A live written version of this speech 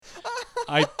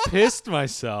I pissed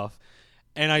myself.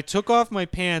 And I took off my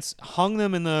pants, hung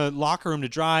them in the locker room to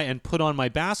dry, and put on my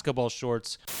basketball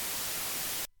shorts.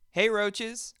 Hey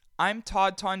Roaches, I'm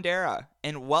Todd Tondera,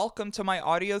 and welcome to my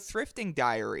audio thrifting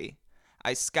diary.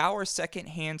 I scour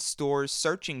secondhand stores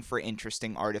searching for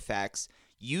interesting artifacts,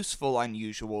 useful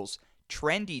unusuals,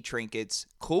 trendy trinkets,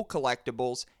 cool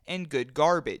collectibles, and good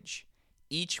garbage.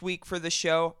 Each week for the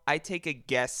show, I take a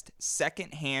guest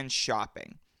secondhand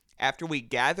shopping. After we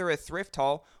gather a thrift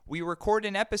haul, we record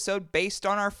an episode based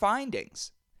on our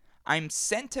findings. I'm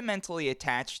sentimentally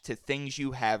attached to things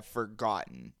you have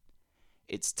forgotten.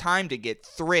 It's time to get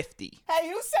thrifty. Hey,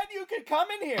 who said you could come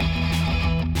in here?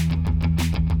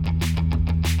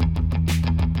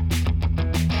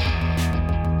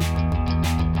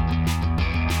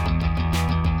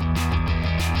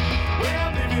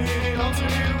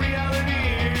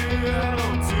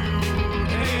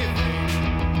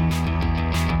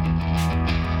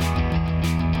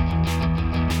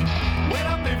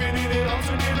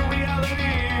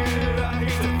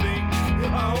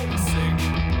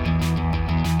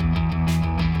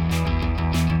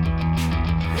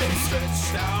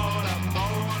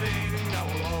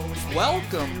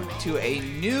 Welcome to a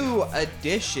new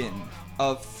edition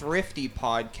of Thrifty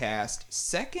Podcast,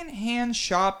 secondhand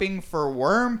shopping for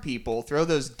worm people. Throw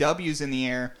those W's in the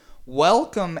air.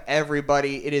 Welcome,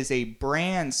 everybody. It is a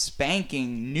brand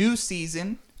spanking new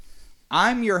season.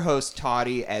 I'm your host,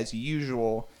 Toddy, as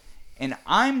usual, and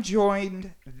I'm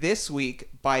joined this week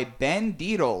by Ben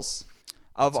Deedles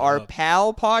of our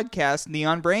pal podcast,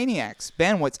 Neon Brainiacs.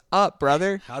 Ben, what's up,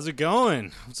 brother? How's it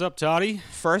going? What's up, Toddy?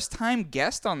 First time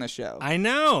guest on the show. I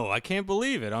know. I can't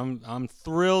believe it. I'm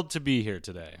thrilled to be here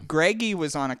today. Greggy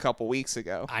was on a couple weeks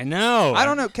ago. I know. I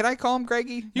don't know. Can I call him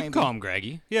Greggy? You can call him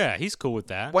Greggy. Yeah, he's cool with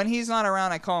that. When he's not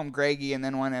around, I call him Greggy, and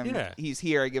then when he's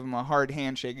here, I give him a hard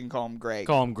handshake and call him Greg.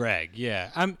 Call him Greg, yeah.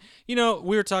 We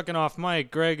were talking off mic.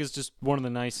 Greg is just one of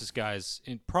the nicest guys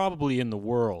probably in the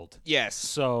world. Yes.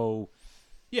 So,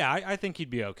 yeah, I think he'd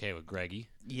be okay with Greggy.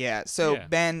 Yeah. So,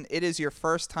 Ben, it is your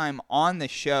first time on the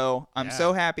show. I'm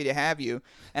so happy to have you.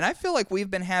 And I feel like we've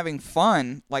been having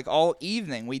fun, like, all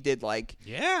evening. We did, like,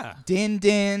 Din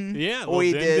Din. Yeah,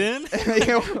 we Din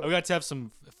did. We got to have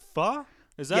some pho.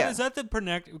 Is that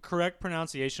the correct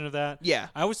pronunciation of that? Yeah.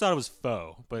 I always thought it was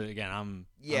pho, but again, I'm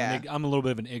a little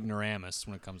bit of an ignoramus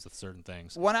when it comes to certain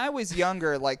things. When I was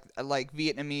younger, like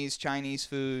Vietnamese, Chinese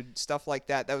food, stuff like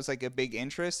that was like a big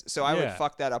interest. So I would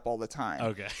fuck that up all the time.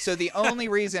 Okay. So the only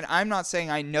reason, I'm not saying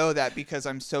I know that because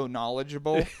I'm so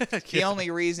knowledgeable. The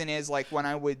only reason is, like, when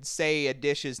I would say a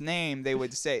dish's name, they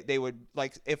would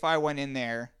like, if I went in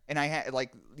there and I had,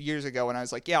 like, years ago when I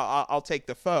was like, I'll take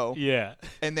the pho. Yeah.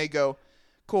 And they go,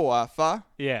 cool, pho.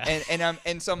 Yeah.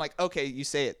 And so I'm like, okay, you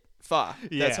say it, pho.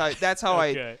 Yeah. That's how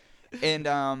okay.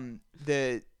 And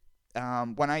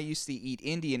when I used to eat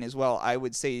Indian as well, I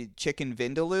would say chicken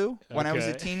vindaloo when I was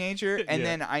a teenager, and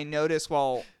then I noticed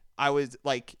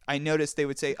they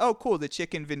would say, oh, cool, the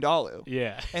chicken vindaloo.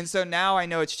 Yeah. And so now I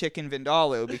know it's chicken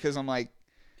vindaloo because I'm like,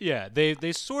 yeah,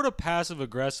 they sort of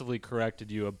passive-aggressly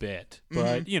corrected you a bit,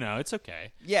 but, it's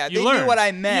okay. Yeah, they knew what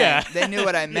I meant. Yeah. They knew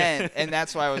what I meant, and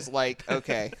that's why I was like,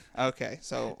 okay,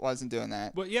 so wasn't doing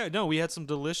that. But, yeah, no, we had some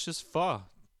delicious pho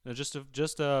just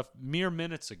a mere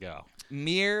minutes ago.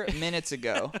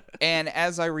 And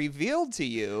as I revealed to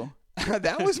you,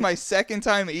 that was my second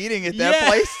time eating at that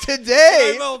place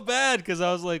today. I felt bad because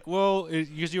I was like, well,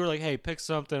 because you were like, hey, pick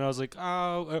something. I was like,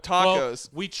 oh.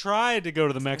 Tacos. Well, we tried to go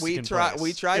to the Mexican place.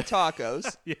 We tried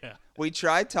tacos. Yeah. We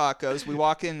tried tacos. We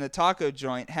walk in the taco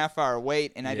joint, half-hour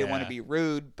wait, and I didn't want to be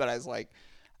rude, but I was like,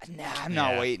 nah, I'm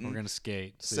not waiting. We're going to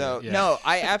skate. So, no,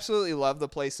 I absolutely love the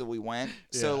place that we went.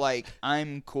 So, like,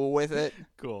 I'm cool with it.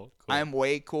 Cool. I'm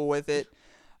way cool with it.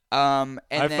 I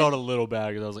felt a little bad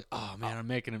because I was like, oh, man, I'm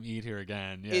making him eat here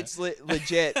again. Yeah. It's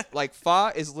legit. Like,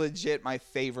 pho is legit my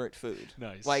favorite food.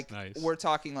 Nice. Like, we're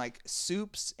talking, like,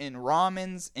 soups and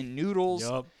ramens and noodles.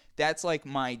 Yup. That's, like,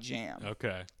 my jam.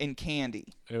 Okay. And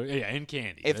candy. Yeah, and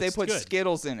candy. If they put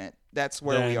Skittles in it, that's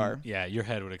where we are. Yeah, your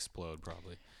head would explode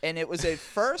probably. And it was a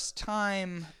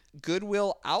first-time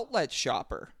Goodwill outlet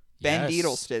shopper. Ben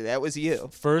Deedles did it. That was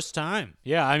you. First time.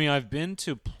 Yeah, I mean, I've been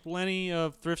to plenty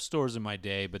of thrift stores in my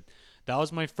day, but that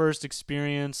was my first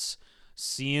experience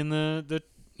seeing the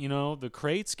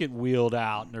crates get wheeled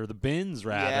out, or the bins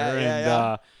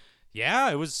rather.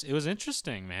 It was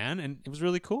interesting, man, and it was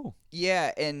really cool.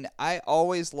 Yeah, and I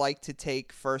always like to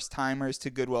take first-timers to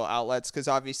Goodwill outlets because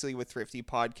obviously with Thrifty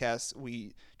Podcasts,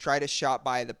 we try to shop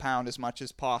by the pound as much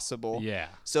as possible. Yeah.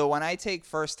 So when I take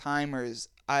first-timers,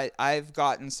 I've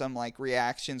gotten some, like,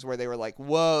 reactions where they were like,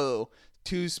 whoa,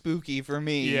 too spooky for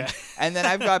me. Yeah. And then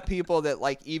I've got people that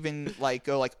like even like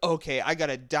go like, okay, I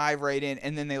gotta dive right in,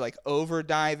 and then they like over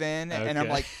dive in, and I'm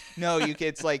Okay. like, no,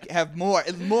 it's like have more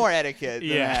etiquette than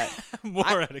that.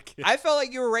 More etiquette. I felt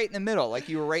like you were right in the middle, like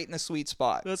you were right in the sweet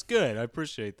spot. That's good. I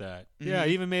appreciate that. Yeah, I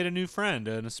even made a new friend,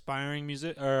 an aspiring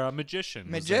a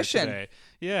magician. was there Magician. today.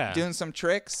 Yeah. Doing some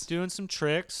tricks. Doing some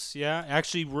tricks. Yeah.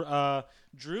 Actually,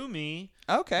 drew me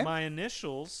Okay. my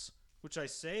initials, which I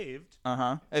saved.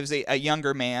 It was a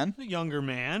younger man. A younger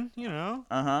man, you know.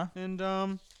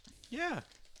 And yeah.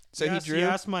 So he drew- He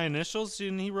asked my initials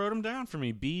and he wrote them down for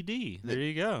me. BD. There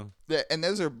you go. And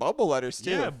those are bubble letters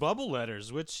too. Yeah, bubble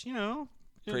letters, which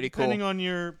Pretty depending cool. on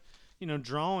your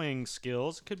drawing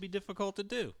skills, could be difficult to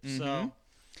do. Mm-hmm. So,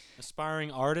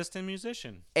 aspiring artist and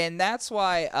musician. And that's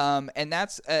why, and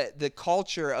that's the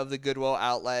culture of the Goodwill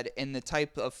Outlet and the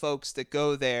type of folks that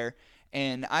go there.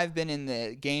 And I've been in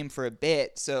the game for a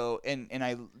bit, so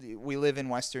we live in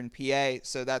Western PA,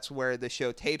 so that's where the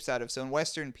show tapes out of. So in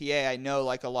Western PA, I know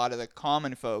like a lot of the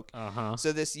common folk.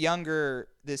 So this younger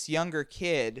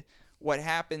kid, what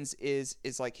happens is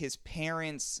like his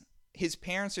parents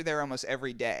are there almost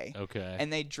every day. Okay.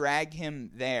 And they drag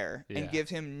him there and Yeah. give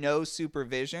him no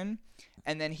supervision,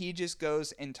 and then he just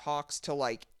goes and talks to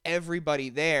like everybody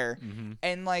there,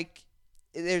 and like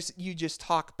you just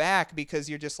talk back because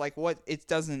you're just like, what?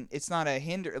 It's not a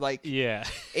hinder, like Yeah.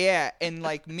 yeah. And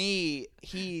like me,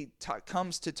 he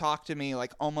comes to talk to me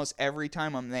like almost every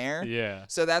time I'm there. Yeah.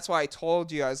 So that's why I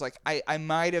told you, I was like, I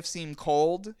might have seemed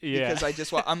cold Yeah.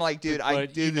 because I'm like, dude, I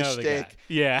But do you the know the guy. shtick.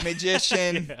 Yeah.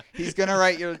 Magician. Yeah. He's gonna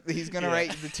write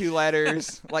the 2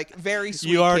 letters. Like very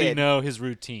sweet. You already kid. know his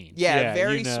routine. Yeah,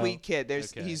 very you know. sweet kid.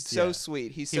 Okay, He's so yeah.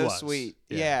 sweet. He's He so was, sweet.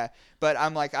 yeah. Yeah. But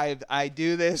I'm like, I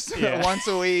do this Yeah. once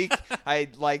a week. I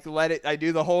like I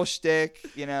do the whole shtick.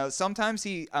 Sometimes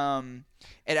he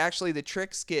the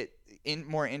tricks get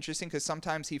more interesting because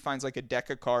sometimes he finds like a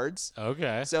deck of cards.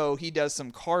 Okay. So he does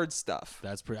some card stuff.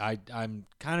 That's pretty. I'm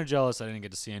kind of jealous I didn't get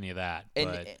to see any of that.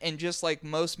 But And just like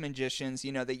most magicians,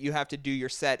 that you have to do your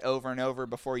set over and over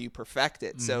before you perfect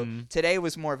it. So today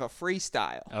was more of a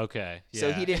freestyle. okay. Yeah.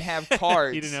 So he didn't have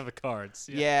cards. He didn't have the cards.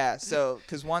 Yeah. So,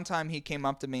 because one time he came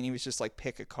up to me and he was just like,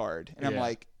 pick a card. And I'm Yeah.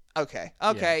 like, okay, Yeah. I'll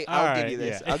All give right, you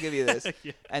this. yeah. I'll give you this.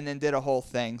 Yeah. And then did a whole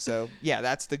thing. So, yeah,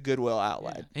 that's the Goodwill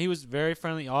Outlet. He was very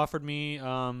friendly. Offered me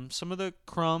some of the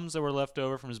crumbs that were left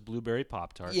over from his blueberry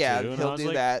Pop-Tart. Yeah, too. And I he'll was do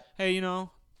like, that. Hey,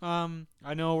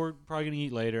 I know we're probably gonna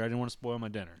eat later. I didn't want to spoil my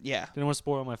dinner. Yeah. Didn't want to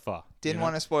spoil my pho. Didn't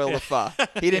want to spoil the pho.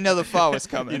 He didn't know the pho was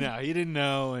coming. He didn't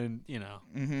know, and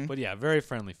But yeah, very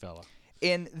friendly fella.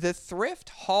 In the thrift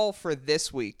haul for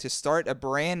this week, to start a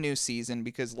brand new season,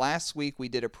 because last week we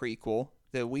did a prequel.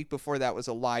 The week before that was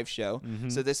a live show.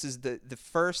 So this is the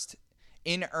first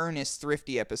in earnest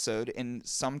thrifty episode in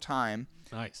some time.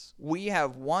 Nice. We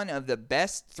have one of the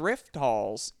best thrift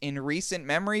hauls in recent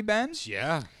memory, Ben.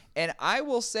 Yeah. And I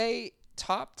will say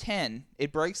top 10.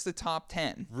 It breaks the top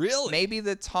 10. Really? Maybe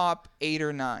the top 8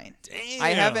 or 9. Damn. I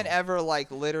haven't ever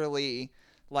literally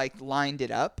lined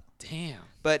it up. Damn.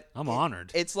 But I'm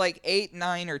honored. It's like 8,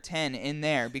 9, or 10 in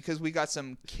there because we got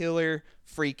some killer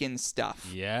freaking stuff.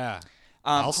 Yeah.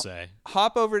 I'll say.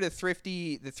 Hop over to the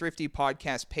Thrifty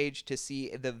podcast page to see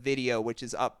the video, which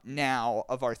is up now,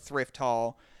 of our thrift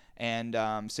haul, and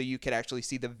so you could actually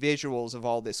see the visuals of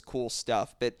all this cool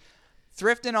stuff. But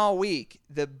thrifting all week,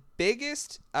 the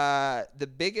biggest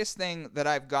thing that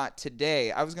I've got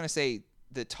today, I was gonna say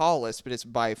the tallest, but it's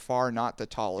by far not the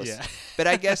tallest. Yeah. But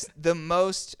I guess the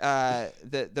most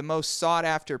the most sought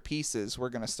after pieces we're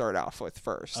gonna start off with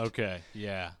first. Okay.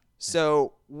 Yeah.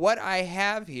 So what I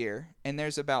have here, and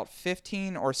there's about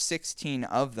 15 or 16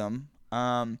 of them,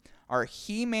 are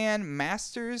He-Man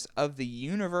Masters of the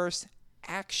Universe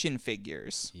action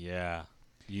figures. Yeah.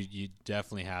 You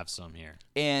definitely have some here.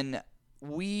 And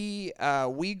we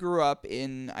grew up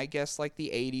in, I guess, like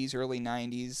the 80s, early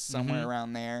 90s, somewhere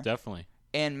around there. Definitely.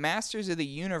 And Masters of the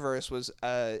Universe was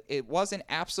it wasn't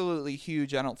absolutely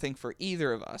huge, I don't think, for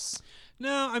either of us.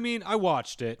 No, I mean, I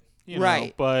watched it.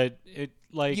 Right. But it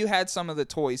You had some of the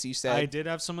toys, you said. I did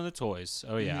have some of the toys.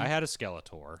 Oh yeah, I had a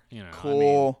Skeletor.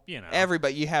 Cool. I mean,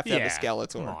 Everybody, you have to have a yeah,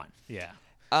 Skeletor. Come on. Yeah.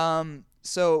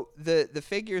 So the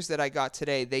figures that I got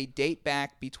today, they date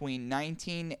back between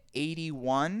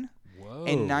 1981 Whoa.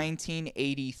 and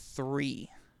 1983.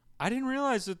 I didn't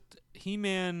realize that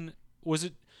He-Man was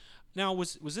it. Now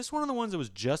was this one of the ones that was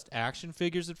just action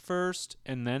figures at first,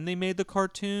 and then they made the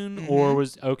cartoon, or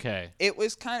was okay? It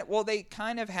was they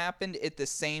kind of happened at the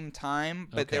same time,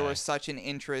 but there Okay. was such an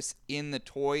interest in the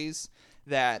toys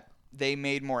that they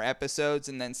made more episodes,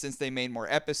 and then since they made more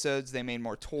episodes, they made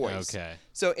more toys. Okay.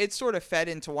 So it sort of fed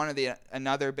into one of the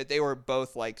another, but they were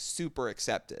both like super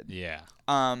accepted. Yeah.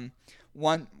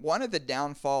 One of the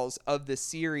downfalls of the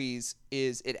series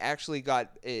is it actually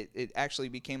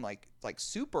became like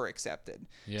super accepted.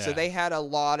 Yeah. So they had a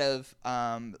lot of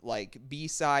like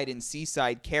B-side and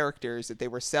C-side characters that they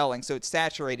were selling, so it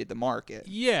saturated the market.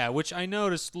 Yeah, which I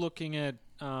noticed looking at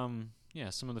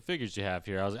some of the figures you have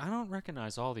here. I was like, I don't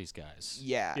recognize all these guys.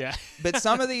 Yeah. Yeah. But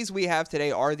some of these we have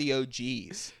today are the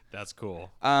OGs. That's cool.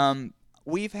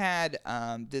 We've had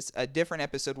a different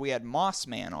episode. We had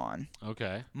Mossman on.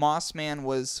 Okay. Mossman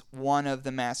was one of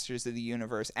the Masters of the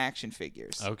Universe action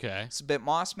figures. Okay. But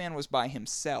Mossman was by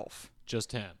himself.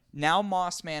 Just him. Now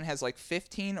Mossman has like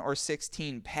 15 or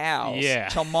 16 pals Yeah.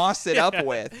 to moss it up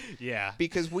with. Yeah.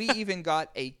 Because we even got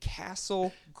a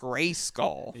Castle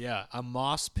Grayskull. Yeah. A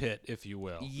moss pit, if you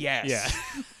will. Yes.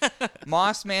 Yeah.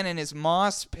 Mossman in his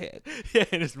moss pit. Yeah,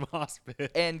 it is moss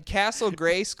pit. And Castle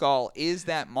Grayskull is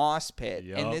that moss pit.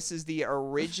 Yup. And this is the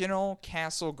original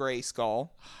Castle Grayskull.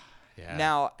 Yeah.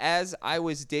 Now, as I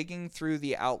was digging through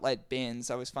the outlet bins,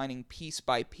 I was finding piece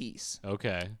by piece.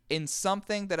 Okay. In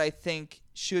something that I think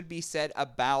should be said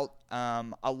about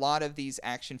a lot of these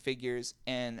action figures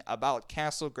and about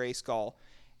Castle Grayskull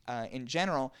in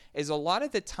general is a lot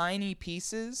of the tiny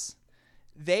pieces,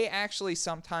 they actually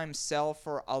sometimes sell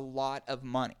for a lot of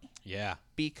money. Yeah.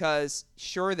 Because,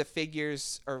 sure, the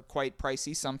figures are quite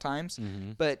pricey sometimes,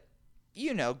 but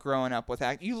growing up with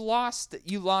that, you lost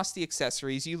the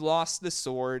accessories, you lost the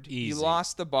sword, Easy. you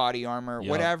lost the body armor, Yup.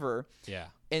 whatever. Yeah.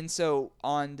 And so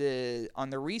on the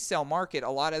resale market, a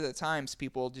lot of the times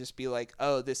people just be like,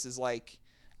 "Oh, this is like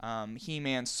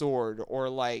He-Man's sword," or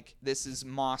like, "This is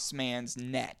Mossman's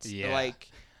net." Yeah. Like,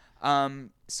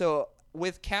 so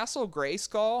with Castle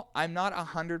Grayskull, I'm not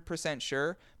 100%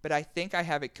 sure, but I think I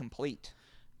have it complete.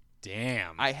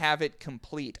 Damn. I have it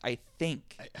complete. I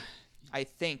think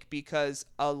because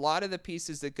a lot of the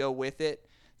pieces that go with it,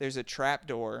 there's a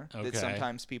trapdoor Okay. that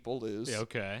sometimes people lose. Yeah,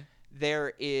 okay.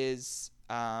 There is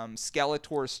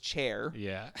Skeletor's chair.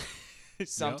 Yeah.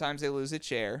 Sometimes they lose a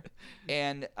chair.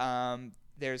 And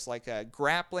there's like a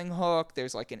grappling hook.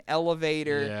 There's like an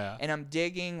elevator. Yeah. And I'm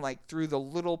digging like through the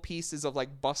little pieces of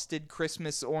like busted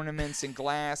Christmas ornaments and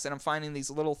glass. And I'm finding these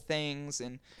little things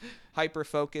and hyper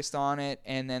focused on it.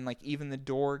 And then like even the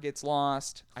door gets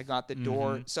lost. I got the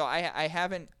door. So I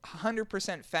haven't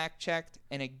 100% fact checked.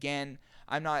 And again,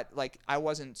 I'm not like, I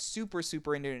wasn't super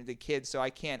into the kids, so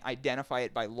I can't identify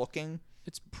it by looking.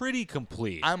 It's pretty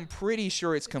complete. I'm pretty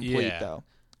sure it's complete, Yeah. though.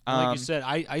 Like you said,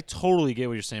 I totally get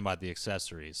what you're saying about the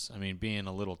accessories. I mean, being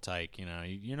a little tyke,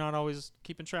 you're not always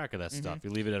keeping track of that stuff.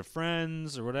 You leave it at a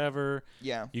friend's or whatever.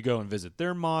 Yeah. You go and visit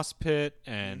their moss pit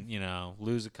and,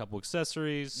 lose a couple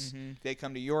accessories. They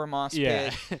come to your moss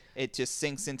Yeah. pit. It just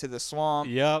sinks into the swamp.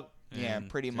 Yep. Yeah, And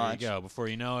pretty there much. you go. Before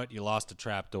you know it, you lost a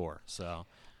trap door. So,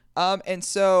 And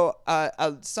so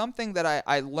something that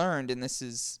I learned, and this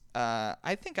is,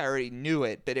 I think I already knew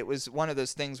it, but it was one of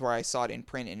those things where I saw it in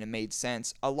print and it made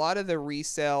sense. A lot of the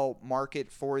resale market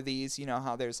for these,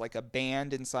 how there's like a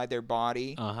band inside their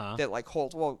body that like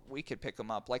holds, well, we could pick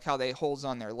them up, like how they holds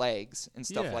on their legs and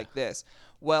stuff Yeah. like this.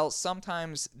 Well,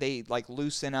 sometimes they like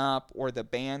loosen up or the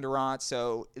band rots,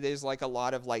 so there's like a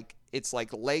lot of like, it's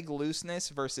like leg looseness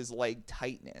versus leg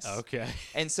tightness. okay.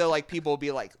 And so like people will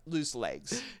be like loose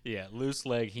legs. Yeah. Loose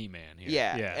leg He-Man here.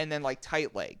 Yeah. Yeah. And then like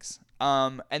tight legs.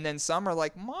 And then some are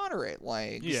like moderate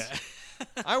legs. yeah.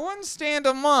 I wouldn't stand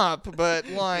him up, but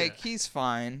like he's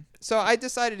fine. So I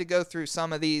decided to go through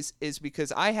some of these is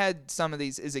because I had some of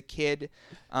these as a kid,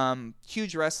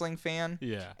 huge wrestling fan.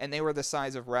 Yeah. And they were the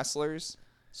size of wrestlers.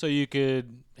 So you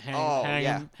could hang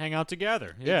out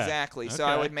together. Yeah. Exactly. So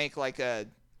I Okay. would make like a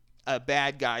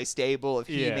bad guy stable of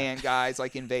Yeah. He-Man guys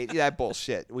like invade that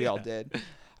bullshit we all did.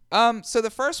 So the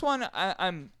first one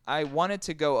I wanted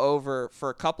to go over for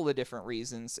a couple of different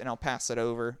reasons, and I'll pass it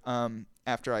over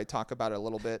after I talk about it a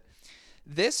little bit.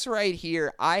 This right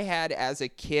here I had as a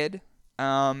kid,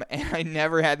 and I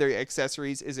never had the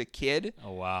accessories as a kid.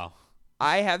 Oh, wow.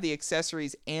 I have the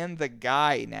accessories and the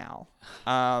guy now.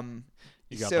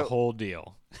 You got the whole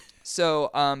deal. So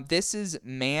this is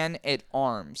Man at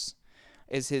Arms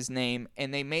is his name,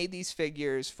 and they made these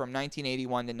figures from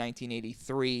 1981 to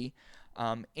 1983.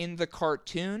 In the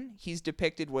cartoon, he's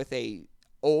depicted with a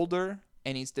older,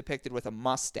 and he's depicted with a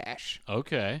mustache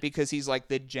Okay. because he's like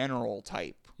the general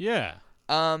type. Yeah.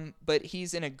 But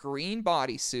he's in a green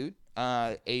bodysuit,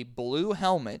 a blue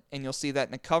helmet, and you'll see that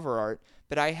in the cover art.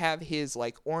 But I have his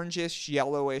like orangish,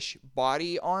 yellowish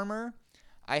body armor.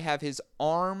 I have his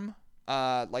arm,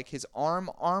 like his arm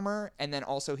armor, and then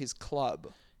also his club.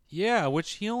 Yeah,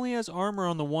 which he only has armor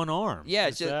on the one arm. Yeah,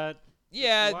 is just- that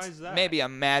Yeah, Why it's is that? maybe a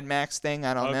Mad Max thing.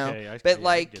 I don't know. Okay, But I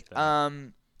like, get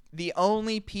that. the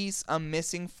only piece I'm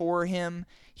missing for him,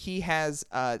 he has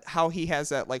how he has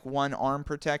that like one arm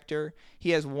protector. He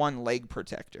has one leg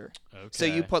protector. Okay. So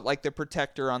you put like the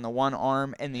protector on the one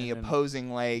arm and the And then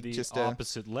opposing leg the just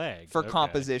opposite leg for Okay.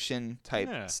 composition type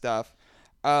Yeah. stuff.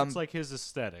 It's like his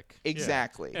aesthetic. Yeah.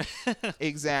 Exactly.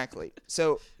 Exactly.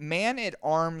 So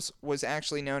Man-at-Arms was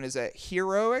actually known as a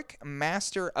heroic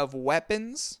master of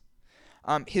weapons.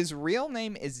 His real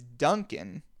name is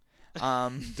Duncan.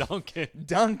 Duncan.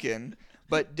 Duncan.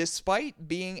 But despite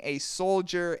being a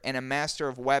soldier and a master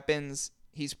of weapons,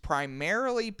 he's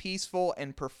primarily peaceful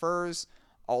and prefers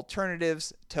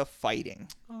alternatives to fighting.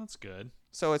 Oh, that's good.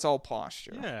 So it's all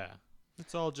posture. Yeah.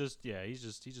 It's all just he's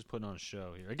just putting on a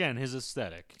show here. Again, his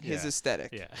aesthetic. His Yeah.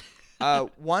 aesthetic. Yeah.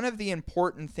 One of the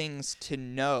important things to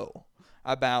know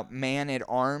about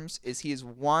Man-at-Arms is he is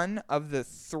one of the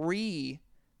 3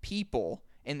 people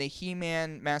in the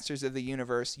He-Man Masters of the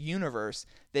universe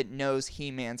that knows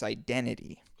He-Man's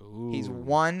identity. Ooh. He's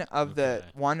one of okay.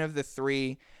 the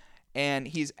 3, and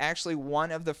he's actually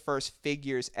one of the first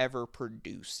figures ever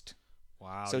produced.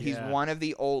 Wow. So he's yeah. one of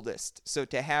the oldest. So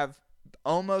to have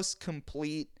almost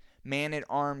complete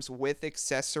Man-at-Arms with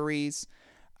accessories,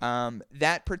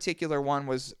 that particular one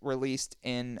was released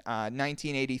in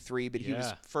 1983, but he was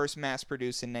Yeah. first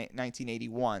mass-produced in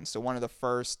 1981. So one of the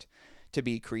first to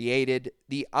be created.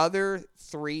 The other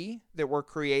 3 that were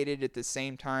created at the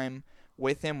same time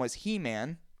with him was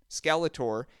He-Man,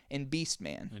 Skeletor, and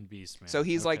Beastman. And Beastman. So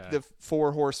he's like Okay. the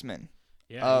 4 horsemen,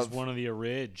 he's of- one of the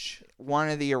one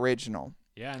of the original.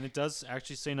 Yeah, and it does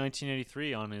actually say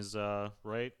 1983 on his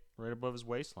right above his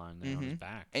waistline there on his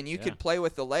back. And you yeah. could play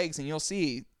with the legs, and you'll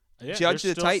see. Yeah, judge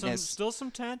there's the still tightness. Still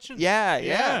some tension.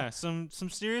 Yeah. Some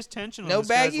serious tension. No on this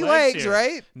guy's baggy legs, here.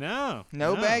 right? No.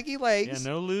 No baggy Yeah, legs.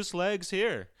 no loose legs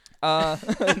here.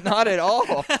 Not at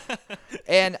all.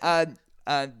 And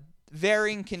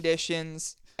varying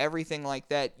conditions, everything like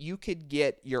that. You could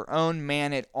get your own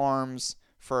Man-at-Arms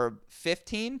for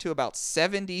 $15 to about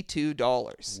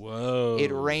 $72. Whoa.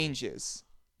 It ranges.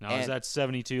 Now is and- that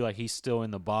 72? Like he's still in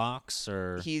the box,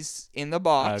 or He's in the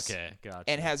box. okay, gotcha.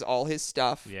 And has all his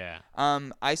stuff. yeah.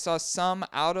 I saw some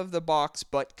out of the box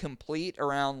but complete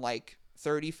around like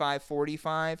 35,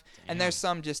 45, and there's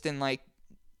some just in like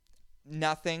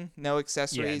nothing, no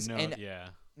accessories, Yeah. and Yeah.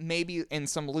 maybe in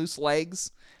some loose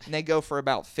legs, and they go for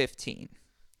about 15.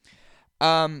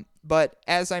 But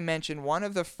as I mentioned, one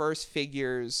of the first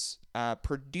figures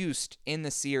produced in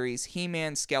the series,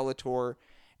 He-Man, Skeletor,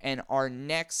 and our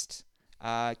next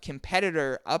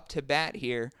competitor up to bat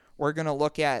here, we're going to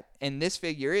look at, and this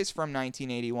figure is from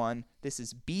 1981. This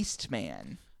is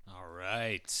Beastman. All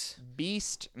right.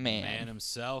 Beastman. Man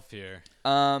himself here.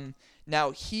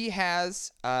 Now he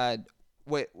has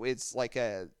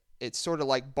it's sort of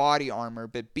like body armor,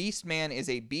 but Beastman is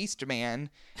a beast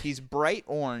man. He's bright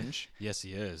orange, Yes,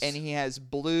 he is. and he has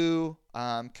blue,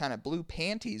 kind of blue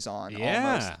panties on.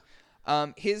 yeah.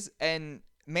 Almost. His and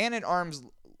Man-at-Arms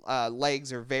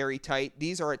legs are very tight.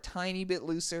 These are a tiny bit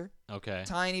looser, Okay.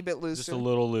 tiny bit looser, Just a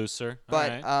little looser.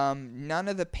 but All right. none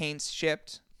of the paint's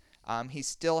shipped. He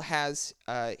still has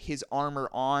his armor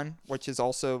on, which is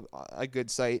also a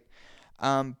good sight.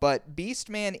 But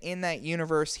Beastman in that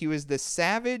universe, he was the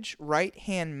savage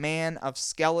right-hand man of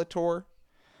Skeletor.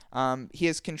 He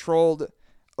has control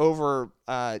over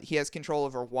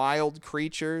wild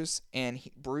creatures and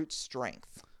brute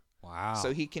strength. Wow.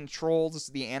 So he controls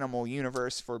the animal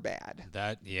universe for bad.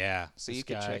 yeah. So this you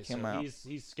could guy- check him so out.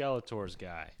 He's Skeletor's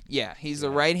guy. Yeah, he's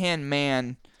the Yeah. right-hand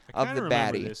man I of kinda the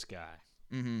remember baddie. this guy.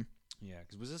 Mm-hmm. Yeah,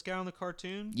 because was this guy on the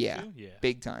cartoon? Yeah. too? Yeah.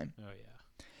 Big time. Oh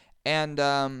yeah. And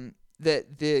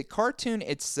the cartoon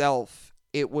itself,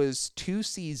 it was 2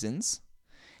 seasons,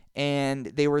 and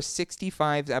they were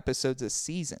 65 episodes a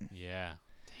season. Yeah.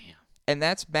 Damn. And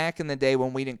that's back in the day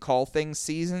when we didn't call things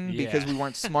season because Yeah. we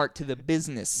weren't smart to the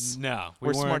business. No,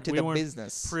 We're smart to we the weren't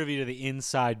business. Privy to the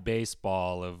inside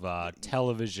baseball of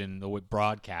television, the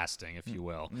broadcasting, if you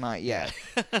will. Not yet.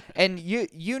 And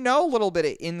you know a little bit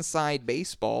of inside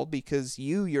baseball because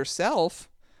you yourself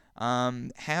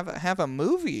have a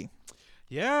movie.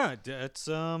 Yeah,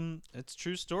 it's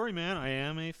true story, man. I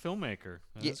am a filmmaker.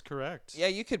 That's correct. Yeah,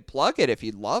 you could plug it if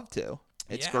you'd love to.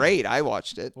 It's Yeah. great. I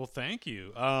watched it. Well, thank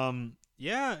you.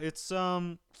 Yeah, it's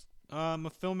I'm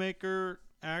a filmmaker,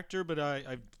 actor, but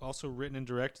I've also written and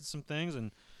directed some things,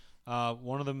 and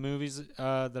one of the movies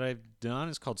that I've done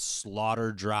is called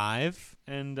Slaughter Drive,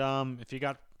 and if you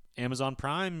got Amazon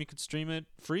Prime, you could stream it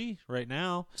free right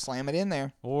now, Slam it in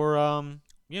there. or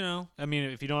you know, I mean,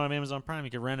 if you don't have Amazon Prime,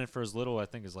 you can rent it for as little, I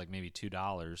think, as like maybe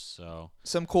 $2. So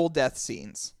Some cool death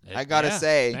scenes. I gotta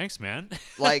say, thanks, man.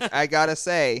 I gotta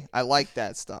say, I like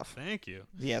that stuff. Thank you.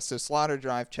 Yeah, so Slaughter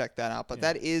Drive, check that out. But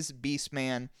Yeah. that is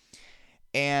Beastman,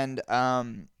 and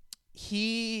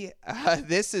he.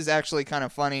 This is actually kind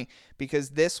of funny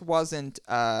because this wasn't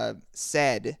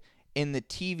said in the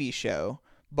TV show.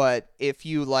 But if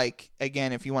you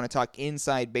if you want to talk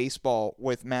inside baseball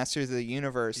with Masters of the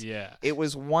Universe, Yeah. it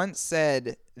was once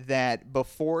said that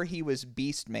before he was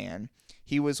Beastman,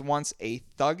 he was once a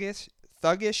thuggish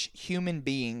human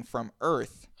being from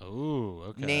Earth Oh,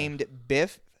 okay. named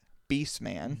Biff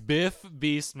Beastman, Biff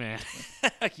Beastman.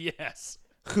 Yes.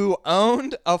 who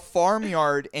owned a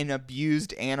farmyard and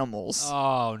abused animals.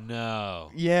 Oh no.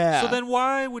 Yeah. So then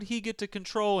why would he get to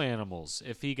control animals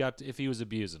if he was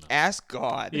abusing them? Ask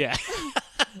God. Yeah.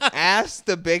 Ask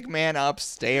the big man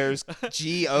upstairs. God.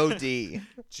 God,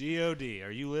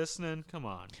 are you listening? Come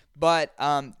on. But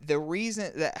the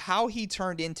reason that how he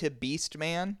turned into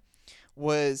Beastman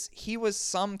was he was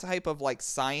some type of like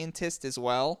scientist as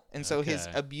well, and so his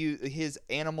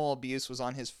animal abuse was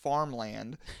on his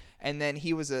farmland, and then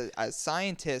he was a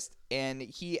scientist, and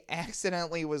he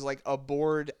accidentally was like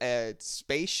aboard a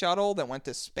space shuttle that went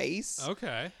to space.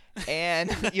 Okay.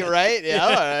 And you're right, yeah,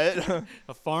 all right.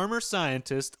 A farmer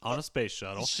scientist on a space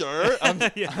shuttle. Sure,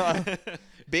 Yeah.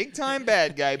 big time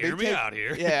bad guy. Hear me out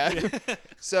here. Yeah.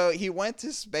 So he went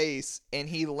to space and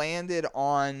he landed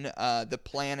on the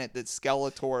planet that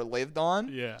Skeletor lived on.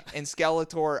 Yeah. And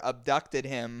Skeletor abducted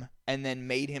him and then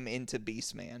made him into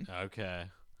Beastman. Okay.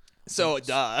 So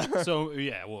duh. So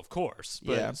yeah, well, of course.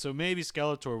 But Yeah. so maybe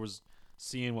Skeletor was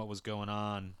seeing what was going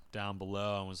on down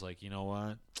below and was like, you know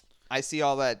what? I see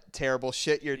all that terrible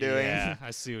shit you're doing. Yeah,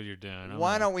 I see what you're doing.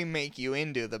 Why don't we make you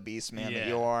into the Beastman that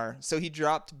you Yeah. are? So he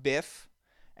dropped Biff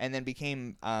and then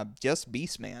became just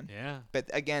Beastman. Yeah. But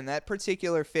again, that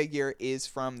particular figure is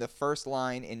from the first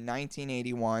line in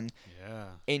 1981. Yeah.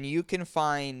 And you can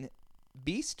find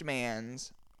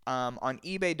Beastman's on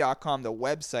eBay.com, the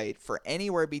website, for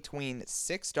anywhere between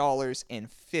 $6 and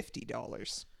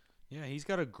 $50. Yeah, he's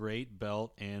got a great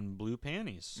belt and blue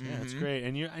panties. Yeah, it's Mhm. great.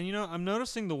 And you know, I'm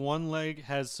noticing the one leg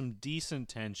has some decent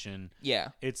tension.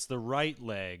 Yeah, It's the right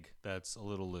leg that's a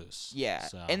little loose. yeah,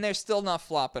 So. and they're still not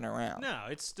flopping around. No,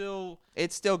 it's still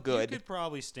It's still good. You could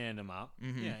probably stand him up.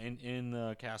 Mhm. Yeah, in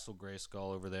the Castle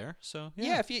Grayskull over there. So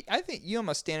Yeah, if you, I think you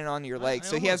almost standing on your legs,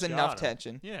 I so he has almost enough got him.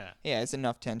 tension. Yeah. Yeah, it's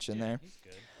enough tension Yeah, there. he's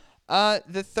good.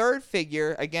 The third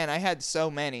figure, again, I had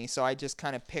so many, so I just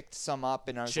kind of picked some up,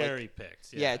 and I was Cherry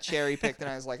picked. yeah, cherry picked, and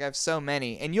I was like, I have so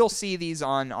many. And you'll see these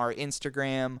on our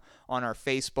Instagram, on our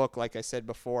Facebook, like I said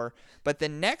before. But the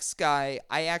next guy,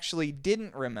 I actually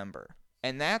didn't remember,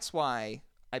 and that's why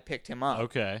I picked him up.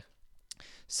 Okay.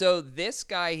 So this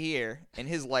guy here, and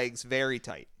his legs very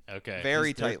tight. Okay.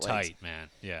 Very They're tight legs. tight, man.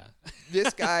 Yeah.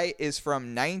 This guy is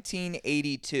from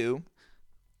 1982,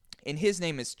 and his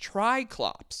name is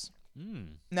Triclops.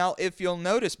 Mm. Now, if you'll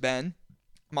notice, Ben,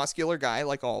 muscular guy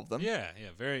like all of them. Yeah, yeah,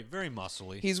 very very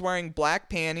muscly. He's wearing black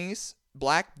panties,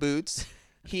 black boots.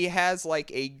 He has like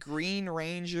a Green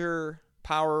Ranger,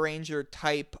 Power Ranger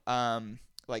type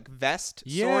like vest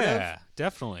sort of. Yeah,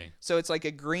 definitely. So it's like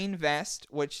a green vest,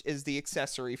 which is the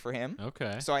accessory for him.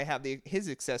 Okay. So I have his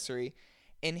accessory.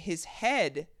 In his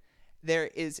head,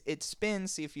 it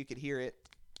spins, see if you could hear it.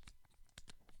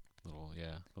 Little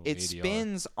It ADR.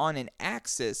 spins on an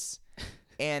axis,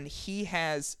 and he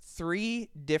has 3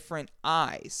 different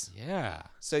eyes. Yeah.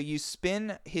 So you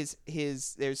spin his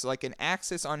there's like an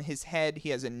axis on his head. He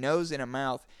has a nose and a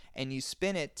mouth, and you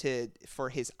spin it for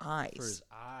his eyes. For his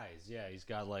eyes. Yeah, he's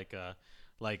got like a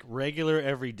regular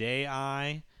everyday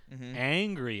eye, Mhm.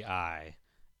 angry eye,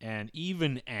 and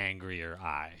even angrier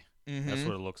eye. That's Mhm.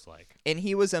 what it looks like. And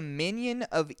he was a minion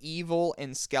of evil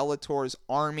in Skeletor's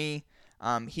army.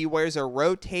 He wears a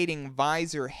rotating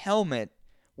visor helmet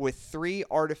with 3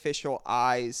 artificial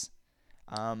eyes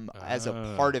as a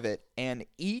part of it, and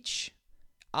each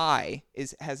eye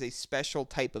has a special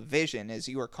type of vision, as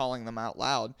you are calling them out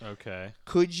loud. Okay.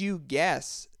 Could you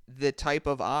guess the type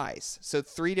of eyes? So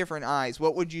 3 different eyes.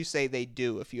 What would you say they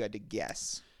do if you had to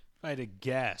guess? If I had to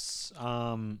guess,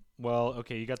 well,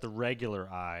 okay, you got the regular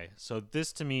eye. So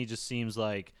this to me just seems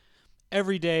like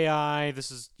everyday eye.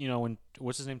 This is, when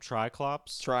what's his name?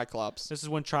 Triclops. Triclops. This is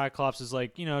when Triclops is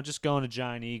like, just going to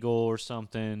Giant Eagle or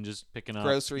something, just picking up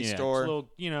Grocery store. just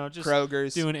little, just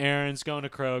Kroger's. doing errands, going to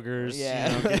Kroger's,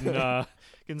 Yeah.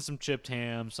 getting some chipped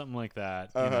ham, something like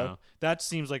that. Uh-huh. That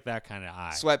seems like that kind of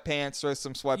eye. Sweatpants. Throw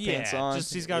some sweatpants on.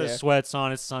 Just he's got his sweats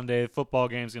on. It's Sunday. The football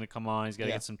game's gonna come on. He's got to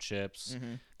Yeah. get some chips.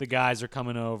 Mhm. The guys are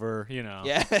coming over.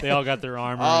 Yeah. They all got their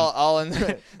armor. all in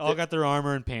the, all got their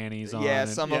armor and panties on. yeah, and-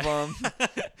 some of them.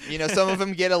 Some of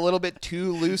them get a little bit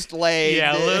too loose-legged.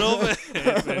 Yeah, a little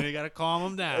bit. And you got to calm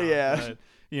them down. Yeah.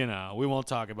 But, we won't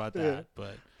talk about that. Yeah.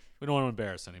 But we don't want to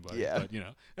embarrass anybody. Yeah.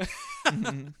 But,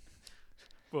 Mhm.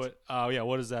 But,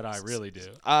 what does that eye really do?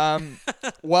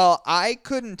 Well, I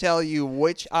couldn't tell you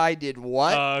which eye did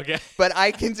what, Okay. but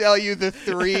I can tell you the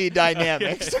three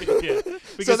dynamics. Yeah. So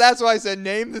Because that's why I said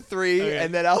name the three, Okay.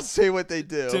 and then I'll say what they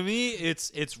do. to me,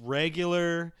 it's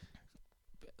regular,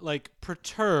 like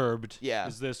perturbed. Yeah.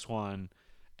 Is this one,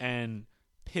 and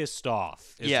pissed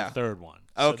off is Yeah. the third one.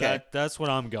 So Okay. that's what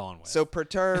I'm going with. So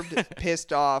perturbed,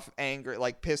 pissed off, angry,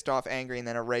 and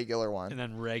then a regular one. and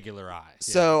then regular eyes.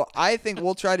 So I think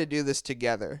we'll try to do this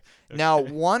together. Now,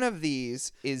 one of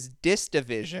these is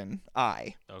Disdivision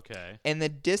eye, Okay. and the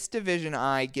Disdivision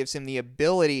eye gives him the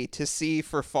ability to see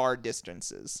for far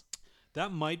distances.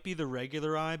 That might be the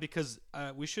regular eye because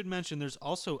we should mention there's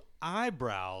also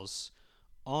eyebrows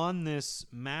on this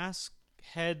mask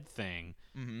head thing,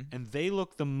 and they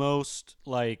look the most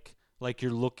like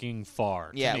you're looking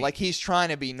far. to Yeah, me. like he's trying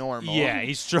to be normal. Yeah,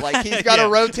 he's trying. Like he's got yeah. a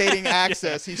rotating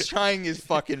axis. He's trying his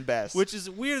fucking best. Which is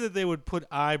weird that they would put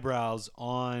eyebrows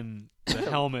on the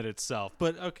helmet itself.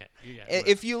 But okay. Yeah,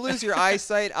 If you lose your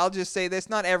eyesight, I'll just say this: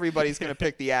 not everybody's gonna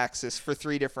pick the axis for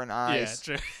three different eyes.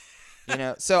 yeah,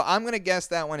 true. So I'm gonna guess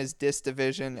that one is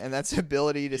Disdivision, and that's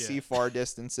ability to Yeah. see far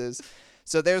distances.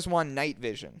 So there's one Night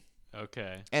Vision,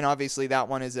 Okay. and obviously that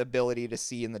one is ability to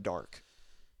see in the dark.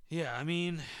 Yeah, I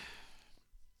mean,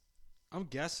 I'm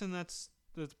guessing that's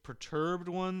the perturbed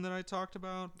one that I talked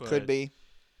about. But Could be.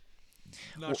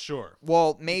 Not sure.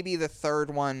 Well, maybe the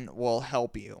third one will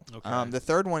help you. Okay. The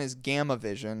third one is Gamma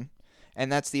Vision,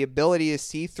 and that's the ability to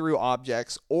see through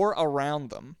objects or around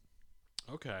them.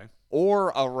 Okay. Or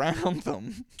around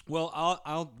them. Well,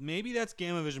 I'll maybe that's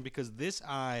gamma vision because this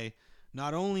eye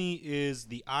not only is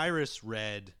the iris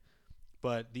red,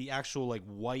 but the actual like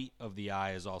white of the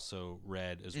eye is also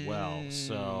red as well.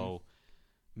 So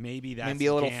maybe that's Maybe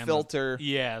a little gamma. filter.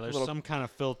 Yeah, there's little- some kind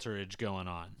of filterage going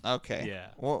on. Okay. Yeah.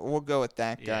 We'll go with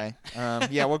that Yeah. guy.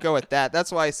 Yeah, we'll go with that.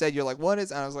 That's why I said you're like, what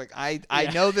is? And I was like, I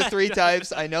know the three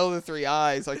types. I know the three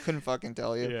eyes. I couldn't fucking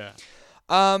tell you. Yeah.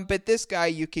 But this guy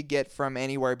you could get from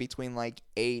anywhere between like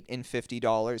 $8 and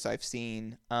 $50. I've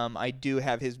seen. I do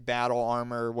have his battle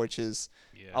armor, which is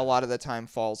Yeah. a lot of the time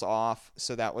falls off.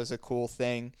 So that was a cool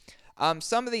thing.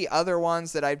 Some of the other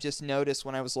ones that I've just noticed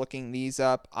when I was looking these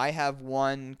up, I have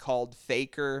one called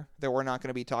Faker that we're not going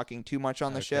to be talking too much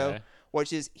on the show, Okay.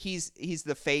 which is he's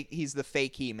the fake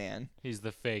He-Man. He's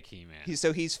the fake He-Man.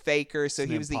 He's Faker, so He's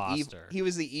he an was the evil. imposter. He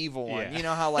was the evil one. Yeah. You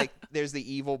know how like there's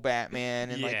the evil Batman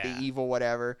and like Yeah. the evil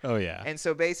whatever. Oh yeah. And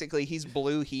so basically he's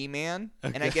blue He-Man,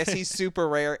 and I Okay. guess he's super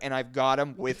rare, and I've got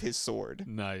him with his sword.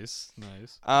 Nice.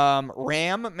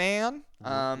 Ram Man.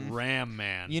 Ram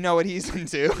Man. You know what he's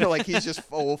into? Like he's just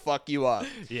will fuck you up.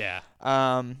 Yeah.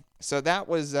 So that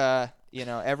was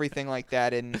everything like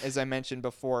that. And as I mentioned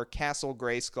before, Castle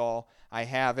Grayskull, I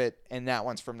have it, and that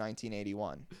one's from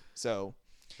 1981. So,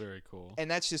 Very cool. and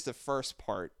that's just the first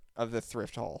part of the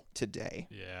thrift haul today.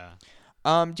 Yeah.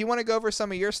 Do you want to go over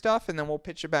some of your stuff, and then we'll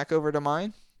pitch it back over to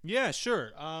mine? Yeah,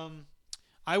 sure.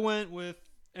 I went with,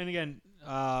 and again,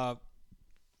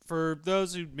 for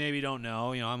those who maybe don't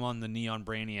know, I'm on the Neon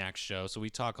Brainiac show, so we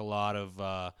talk a lot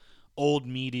of old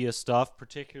media stuff,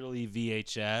 particularly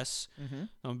VHS. Mm-hmm.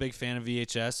 I'm a big fan of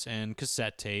VHS and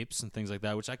cassette tapes and things like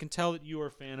that, which I can tell that you are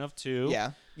a fan of too.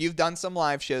 Yeah, you've done some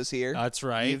live shows here. That's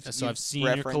right. You've So I've seen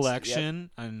your referenced- collection,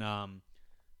 and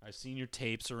I've seen your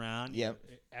tapes around. Yep.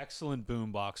 Excellent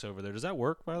boombox over there. Does that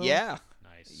work, by the way? Yeah.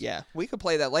 Nice. Yeah, we could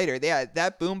play that later. Yeah,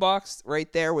 that boombox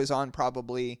right there was on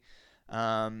probably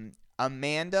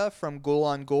Amanda from Ghoul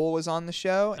on Ghoul was on the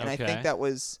show, and I Okay. think that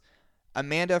was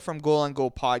Amanda from Ghoul on Ghoul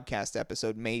podcast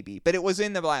episode maybe, but it was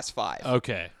in the last 5.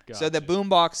 Okay. So the gotcha.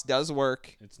 boombox does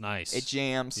work. It's nice. It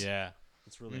jams. Yeah,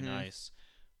 it's really Mhm. nice.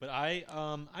 But I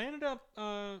ended up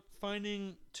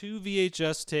finding 2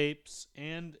 VHS tapes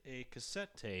and a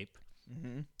cassette tape.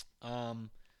 Mm-hmm.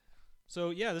 So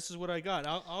yeah, this is what I got.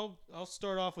 I'll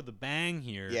start off with a bang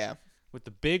here. Yeah. With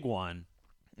the big one.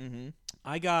 Mm-hmm.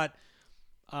 I got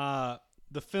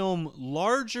the film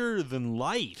Larger Than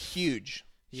Life. Huge.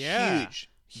 Yeah.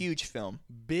 Huge film.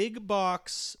 Big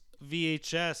box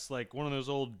VHS, like one of those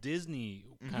old Disney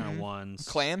kind of ones.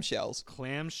 Clamshells.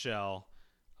 Clamshell.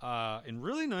 In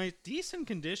really nice, decent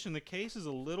condition. The case is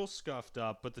a little scuffed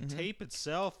up, but the tape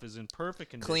itself is in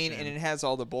perfect condition. Clean, and it has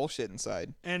all the bullshit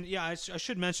inside. And yeah, I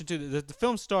should mention too that the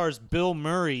film stars Bill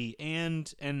Murray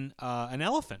and an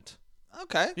elephant.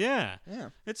 Okay. Yeah. Yeah.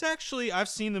 It's actually, I've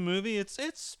seen the movie. It's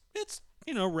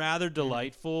rather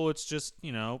delightful. It's just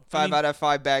 5 out of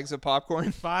 5 bags of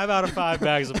popcorn. 5 out of 5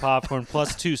 bags of popcorn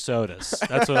plus 2 sodas.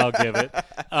 That's what I'll give it.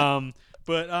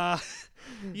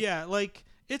 Yeah, like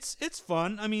it's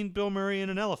fun. I mean, Bill Murray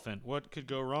and an elephant. What could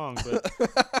go wrong?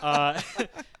 But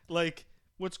like,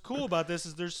 what's cool about this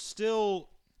is there's still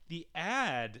the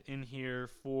ad in here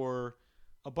for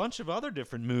a bunch of other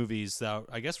different movies that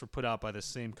I guess were put out by the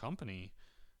same company,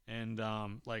 and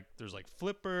like there's like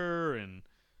Flipper and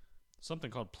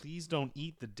something called Please Don't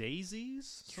Eat the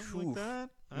Daisies, something like that.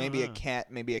 Maybe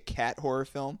a cat horror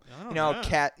film. I don't You know,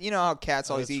 know. You know how cats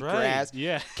always That's eat right. grass.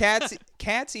 Yeah.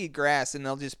 Cats eat grass and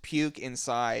they'll just puke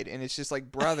inside, and it's just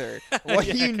like, brother, what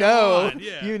Yeah, you come know, on,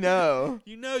 yeah. you know.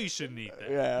 You know you shouldn't eat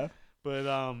that. Yeah. But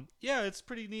yeah, it's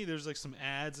pretty neat. There's like some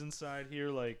ads inside here.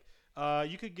 Like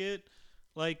you could get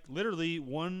like literally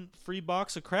 1 free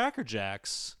box of Cracker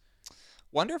Jacks.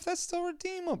 Wonder if that's still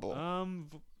redeemable.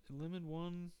 Limit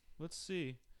 1. Let's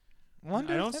see.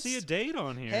 Wonder I if don't that's... see a date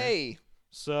on here. Hey,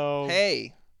 So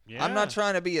yeah. I'm not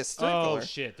trying to be a stickler. Oh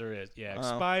shit, there is. Yeah,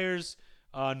 expires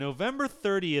November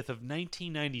 30th of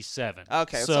 1997.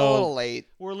 Okay, so it's a little late.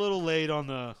 We're a little late on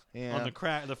the Yeah.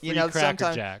 the free You know,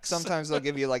 Cracker Jacks. sometimes they'll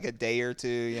give you like a day or two.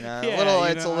 You know, Yeah,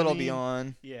 it's a I little mean,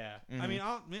 beyond. Yeah, I mean,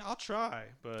 I'll try,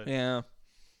 but Yeah.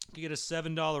 you get a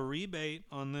 $7 rebate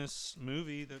on this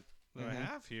movie that I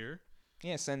have here.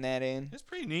 Yeah, send that in. It's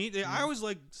pretty neat. I always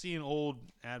like seeing old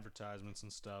advertisements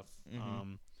and stuff.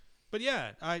 But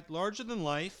yeah, Larger Than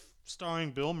Life, starring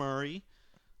Bill Murray.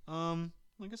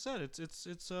 Like I said,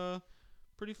 it's a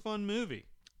pretty fun movie.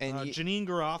 And Janine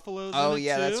Garofalo's oh in it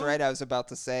yeah, too. that's right. I was about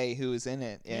to say who was in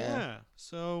it. Yeah.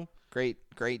 So Great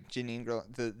Janine,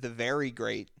 the very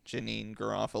great Janine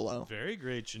Garofalo. very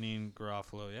great Janine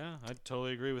Garofalo. Yeah, I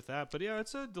totally agree with that. But yeah,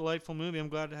 it's a delightful movie. I'm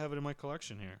glad to have it in my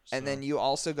collection here. And So. then you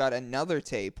also got another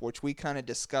tape, which we kind of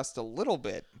discussed a little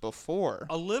bit before.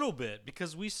 A little bit,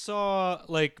 because we saw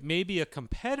like maybe a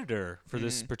competitor for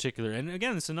this particular, and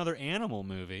again, it's another animal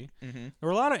movie. There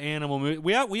were a lot of animal movies.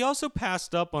 We also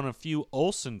passed up on a few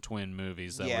Olsen twin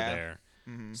movies that were there.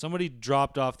 Somebody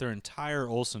dropped off their entire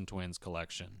Olsen twins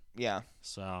collection, Yeah.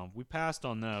 so we passed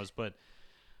on those. But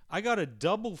I got a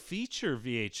double feature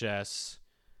VHS.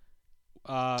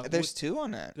 There's 2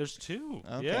 on that. There's 2.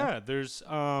 Okay. Yeah, there's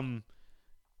a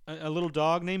little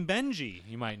dog named Benji.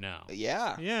 You might know.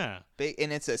 Yeah. Yeah. Big,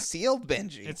 and it's a sealed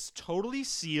Benji. It's totally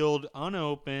sealed,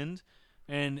 unopened,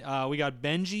 and we got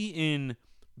Benji in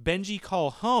Benji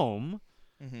Call Home,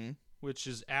 which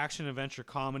is action, adventure,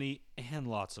 comedy, and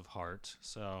lots of heart.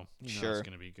 So you know it's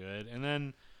gonna be good. And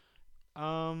then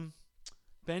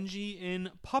Benji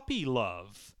in Puppy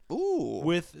Love Ooh.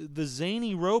 with the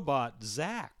zany robot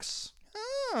Zax,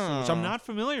 which I'm not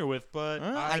familiar with, but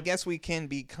I guess we can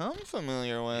become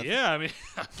familiar with. Yeah, I mean,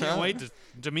 I can't wait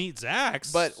to meet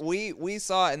Zax. But we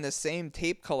saw in the same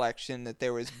tape collection that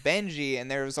there was Benji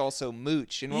and there was also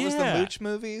Mooch. And what was the Yeah. Mooch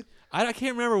movie? I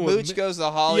can't remember what Mooch Goes to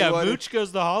Hollywood. Yeah, Mooch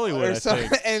Goes to Hollywood. or I something.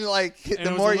 think. And like And it the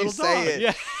was more a you little say dog. it,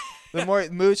 yeah. the more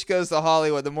Mooch Goes to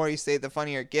Hollywood, the more you say it, the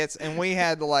funnier it gets. And we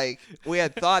had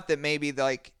thought that maybe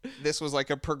like this was like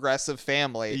a progressive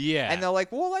family. Yeah. And they're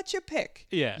like, we'll let you pick.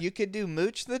 Yeah. You could do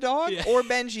Mooch the dog Yeah. or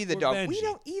Benji the Or dog. We Benji.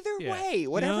 don't either Yeah. way.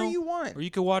 Whatever you want. Or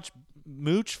you could watch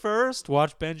Mooch first,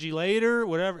 watch Benji later,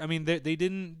 whatever. I mean, they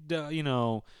didn't,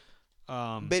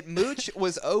 But Mooch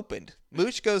was opened.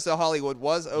 Mooch Goes to Hollywood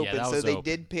was open, that so was they open.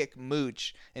 did pick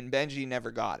Mooch, and Benji never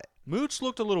got it. Mooch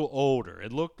looked a little older.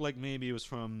 It looked like maybe it was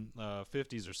from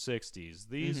 50s or 60s.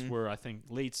 These were, I think,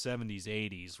 late 70s,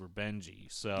 80s were Benji.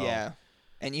 So Yeah.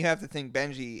 And you have to think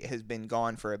Benji has been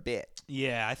gone for a bit.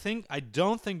 yeah, I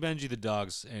don't think Benji the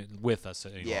dog's with us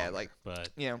any Yeah, longer, like, but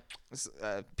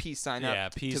Peace sign yeah,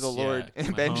 up peace to the Lord. yeah,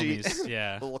 And my Benji, homies,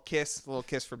 yeah. little kiss for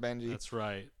Benji. That's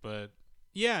right. But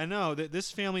yeah, no, this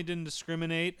family didn't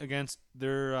discriminate against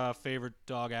their favorite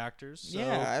dog actors. So,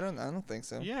 yeah, I don't think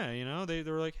so. yeah, you know, they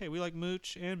were like, hey, we like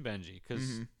Mooch and Benji,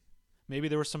 because maybe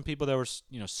there were some people that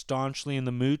were staunchly in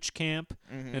the Mooch camp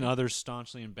and others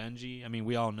staunchly in Benji. I mean,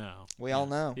 we all know. We all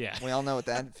know. Yeah. We all know what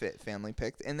that family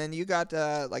picked. And then you got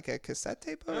like a cassette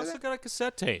tape I over also there? got a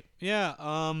cassette tape. Yeah,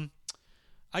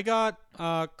 I got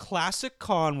Classic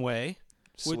Conway,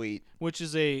 Sweet. which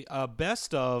is a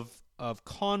best of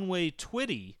Conway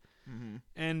Twitty.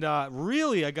 And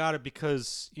really, I got it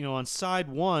because, on side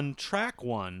 1, track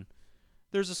 1,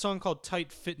 there's a song called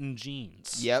Tight Fittin'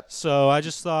 Jeans. Yep. So I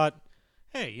just thought,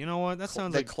 hey, you know what? That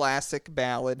sounds the like classic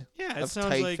ballad yeah, it of sounds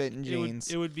tight like fitting jeans.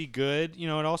 it would be good. You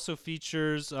know, it also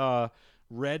features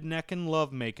Redneck and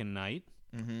Love Making Night.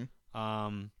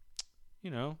 Mm-hmm. You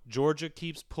know, Georgia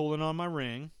Keeps Pulling on My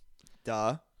Ring.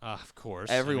 Duh. Of course.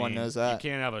 Everyone knows that. You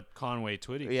can't have a Conway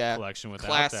Twitty Yeah. collection without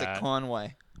Classic that.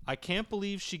 Conway. I can't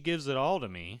believe she gives it all to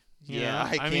me. You Yeah, know?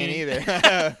 I can't mean,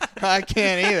 either. I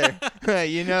can't either.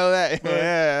 You know that.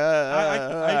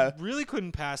 I really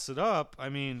couldn't pass it up. I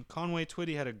mean, Conway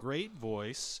Twitty had a great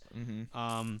voice. Mm-hmm.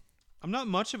 I'm not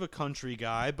much of a country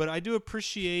guy, but I do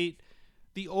appreciate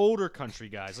the older country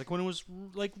guys, like when it was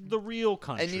like the real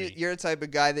country. And you're the type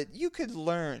of guy that you could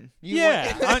learn. You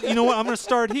you know what? I'm gonna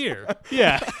start here.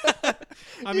 Yeah.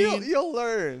 I mean, you'll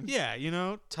learn. yeah, you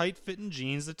know, tight fitting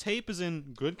jeans. The tape is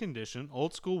in good condition,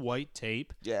 old school white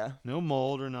tape, Yeah. no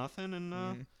mold or nothing,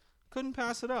 and couldn't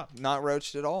pass it up. Not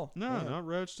roached at all. No, Yeah. not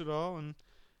roached at all. And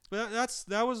but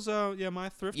that was my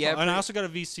thrift. Yeah, haul. And I pretty- also got a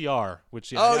VCR,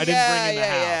 which Oh, I didn't bring in the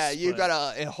house. yeah. You but-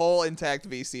 got a whole intact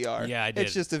VCR. Yeah, I It's did.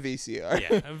 just a VCR.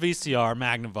 yeah, a VCR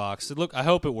Magnavox. Look, I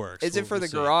hope it works. Is it for We'll the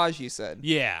see. garage, you said?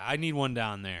 Yeah, I need one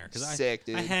down there because Sick,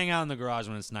 dude. I hang out in the garage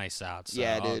when it's nice out. So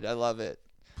Yeah, I'll dude. I love it.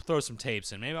 throw some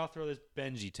tapes in. Maybe I'll throw this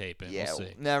Benji tape in. Yeah, We'll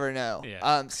see. never know.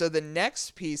 Yeah. So the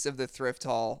next piece of the thrift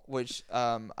haul, which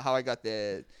how I got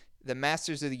the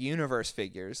Masters of the Universe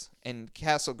figures in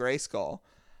Castle Grayskull,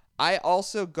 I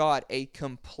also got a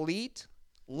complete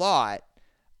lot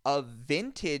of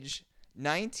vintage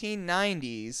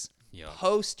 1990s Yup.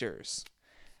 posters.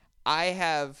 I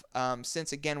have,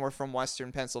 since again we're from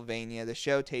Western Pennsylvania, the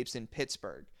show tapes in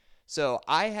Pittsburgh. So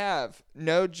I have,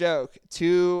 no joke,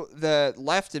 to the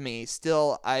left of me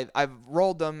still, I've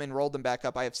rolled them and rolled them back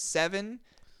up. I have 7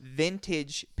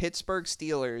 vintage Pittsburgh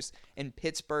Steelers and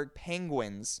Pittsburgh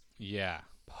Penguins Yeah.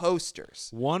 posters.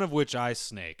 One of which I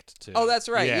snaked too. Oh, that's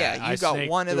right. Yeah, you I got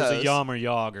snaked- one of there was those. a Yammer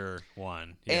Yager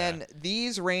one. Yeah. And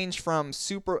these range from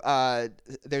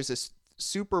there's a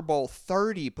Super Bowl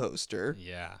 30 poster.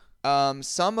 yeah.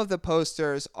 Some of the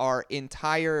posters are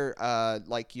entire,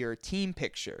 like your team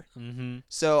picture. Mm-hmm.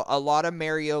 So a lot of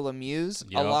Mario Lemieux,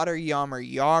 a Yep. lot of Yammer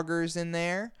Yagers in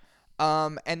there.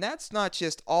 And that's not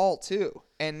just all too.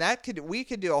 And we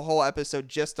could do a whole episode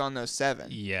just on those 7.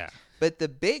 Yeah. But the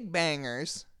big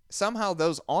bangers, somehow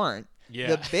those aren't. Yeah.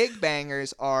 The big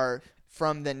bangers are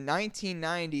from the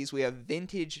 1990s. We have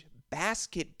vintage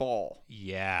basketball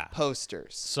Yeah.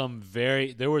 posters.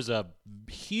 There was a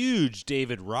huge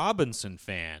David Robinson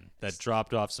fan that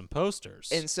dropped off some posters.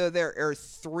 And so there are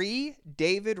 3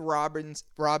 David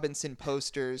Robinson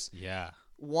posters. yeah.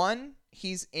 One,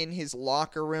 he's in his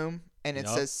locker room, and it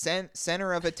Yup. says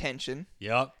center of attention,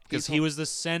 Yep. Because He's- he was the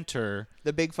center.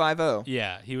 the Big 5-0.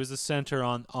 Yeah, he was the center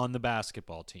on the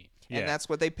basketball team. Yeah. And that's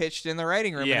what they pitched in the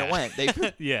writing room, and it went.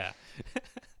 They yeah.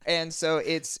 And so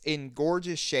it's in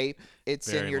gorgeous shape. It's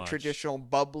in Very your much. traditional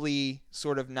bubbly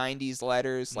sort of 90s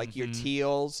letters, like your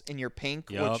teals and your pink,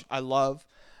 Yup. which I love.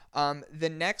 The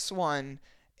next one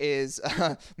is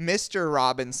Mr.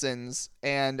 Robinson's,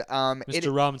 and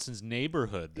Mr. Robinson's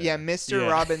neighborhood. There. yeah, Mr. Yeah.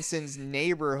 Robinson's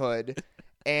neighborhood,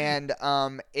 and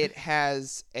it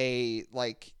has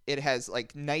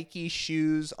like Nike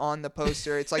shoes on the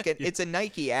poster. It's like it's a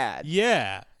Nike ad.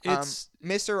 Yeah. It's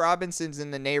Mr. Robinson's in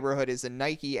the neighborhood is a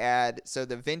Nike ad, so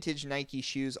the vintage Nike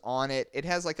shoes on it. It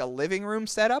has like a living room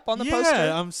setup on the yeah, poster.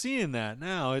 I'm seeing that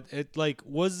now. It like,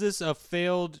 was this a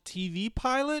failed TV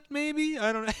pilot? Maybe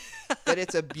I don't know. But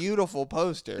it's a beautiful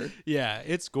poster. Yeah,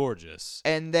 it's gorgeous.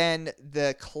 And then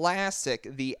the classic,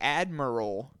 the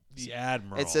Admiral. The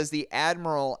Admiral. It says the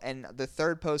Admiral, and the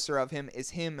third poster of him is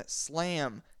him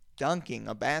slam dunking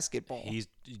a basketball. He's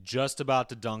just about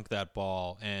to dunk that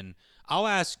ball, and I'll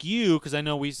ask you because I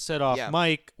know we set off Yeah.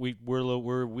 Mike. We are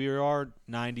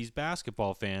 90s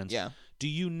basketball fans. Yeah. Do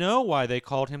you know why they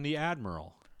called him the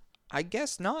Admiral? I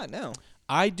guess not. No.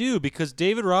 I do, because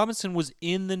David Robinson was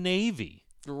in the Navy.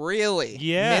 Really?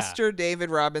 Yeah. Mr. David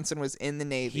Robinson was in the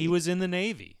Navy. He was in the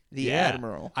Navy. The Yeah.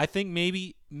 Admiral. I think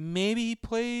maybe he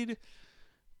played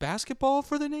basketball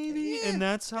for the Navy, Yeah, and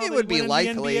that's how it they would be went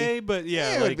in likely. the NBA. But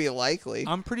yeah, it like, would be likely.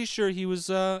 I'm pretty sure he was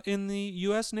in the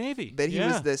U.S. Navy. But he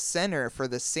Yeah. was the center for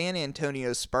the San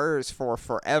Antonio Spurs for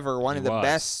forever. One of the was.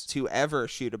 best to ever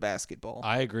shoot a basketball.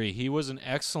 I agree. He was an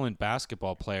excellent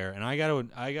basketball player, and I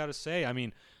gotta say, I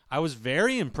mean, I was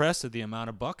very impressed at the amount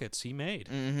of buckets he made.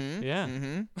 Mm-hmm. Yeah.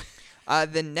 Mm-hmm.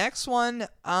 The next one,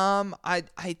 I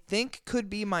think could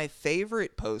be my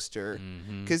favorite poster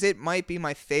because it might be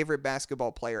my favorite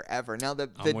basketball player ever. Now, the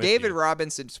with David you.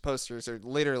 Robinson's posters are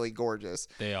literally gorgeous.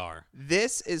 They are.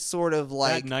 This is sort of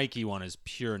like That Nike one is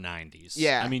pure 90s.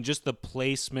 Yeah. I mean, just the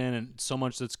placement and so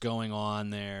much that's going on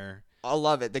there. I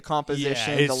love it. The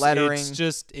composition, Yeah, the lettering. It's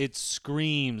just, it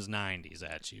screams 90s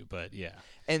at you, but yeah.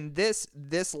 And this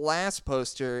last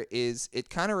poster is, it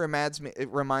kind of reminds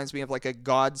me of like a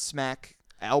Godsmack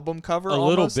album cover A almost.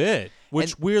 little bit,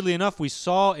 which weirdly enough, we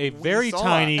saw a very saw.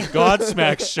 tiny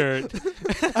Godsmack shirt.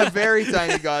 A very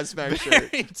tiny Godsmack shirt.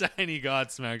 Very tiny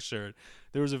Godsmack shirt.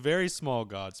 There was a very small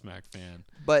Godsmack fan.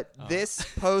 But this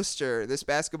poster, this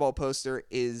basketball poster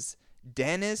is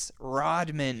Dennis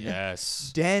Rodman.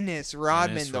 Yes. Dennis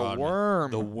Rodman, Dennis the Rodman.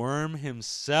 worm. The worm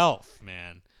himself,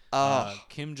 man. Oh.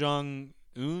 Kim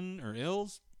Jong-un or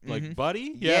Il's like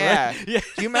buddy? Yeah. right? Yeah.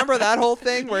 Do you remember that whole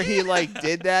thing where he like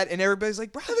did that and everybody's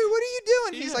like, "Brother, what are you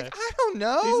doing?" He's Yeah. like, "I don't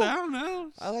know. He's, I don't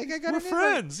know. I got We're an invite."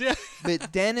 friends. Yeah.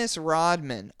 But Dennis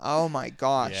Rodman, oh my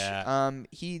gosh. Yeah.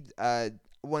 He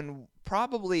when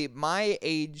probably my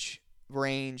age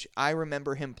range, I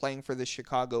remember him playing for the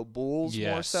Chicago Bulls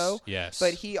more so. Yes.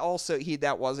 But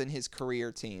that wasn't his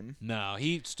career team. No,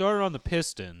 he started on the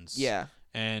Pistons. Yeah.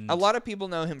 And A lot of people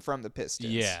know him from the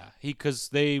Pistons. yeah, because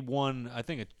they won, I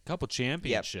think, a couple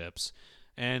championships.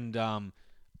 And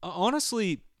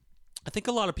honestly, I think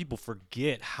a lot of people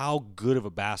forget how good of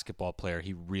a basketball player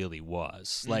he really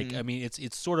was. Like, I mean,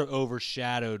 it's sort of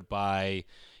overshadowed by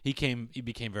he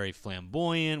became very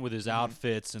flamboyant with his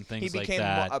outfits and things He like became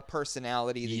that. a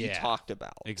personality that you Yeah. talked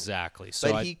about. Exactly.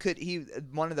 So But he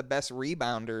one of the best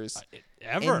rebounders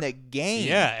ever in the game.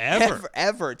 Yeah, ever.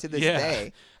 ever to this yeah.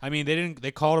 day. I mean,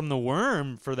 they called him the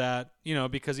worm for that,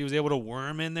 because he was able to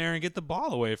worm in there and get the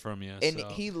ball away from you. And so.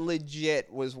 he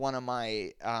legit was one of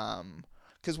my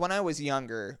because when I was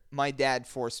younger, my dad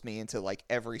forced me into like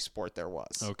every sport there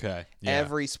was. Okay. Yeah.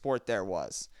 Every sport there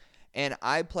was. And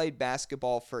I played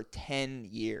basketball for 10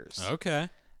 years. Okay.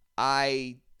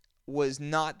 I was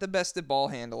not the best at ball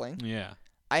handling. Yeah.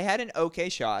 I had an okay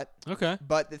shot, Okay.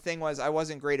 but the thing was I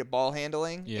wasn't great at ball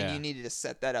handling, Yeah. and you needed to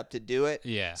set that up to do it.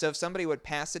 Yeah. So if somebody would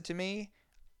pass it to me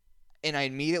and I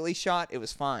immediately shot, it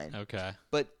was fine. Okay.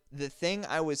 But the thing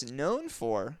I was known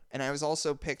for, and I was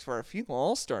also picked for a few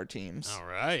all-star teams, All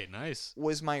right. Nice.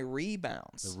 was my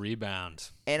rebounds. The rebound.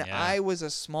 And yeah. I was a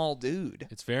small dude.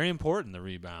 It's very important, the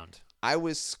rebound. I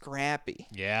was scrappy.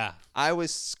 Yeah. I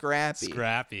was scrappy.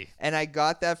 Scrappy. And I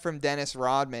got that from Dennis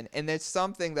Rodman. And it's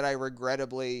something that I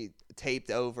regrettably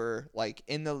taped over. Like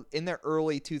in the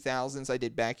early 2000s, I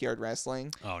did backyard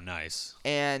wrestling. Oh, nice.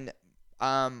 And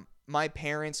my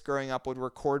parents growing up would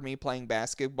record me playing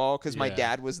basketball because my Yeah.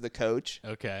 dad was the coach.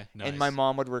 Okay. Nice. And my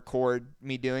mom would record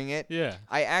me doing it. Yeah.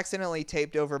 I accidentally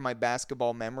taped over my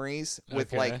basketball memories with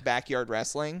Okay. like backyard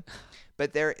wrestling.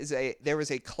 But there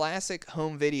was a classic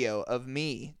home video of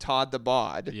me, Todd the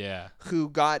Bod, Yeah.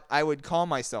 I would call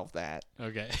myself that.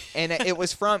 Okay. And it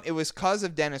was cause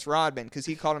of Dennis Rodman, because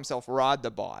he called himself Rod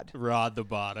the Bod. Rod the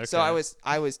bot. Okay. So I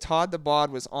was Todd the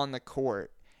Bod was on the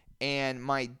court, and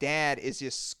my dad is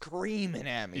just screaming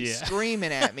at me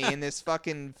in this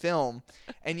fucking film.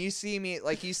 And you see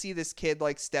this kid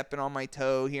like stepping on my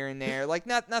toe here and there, like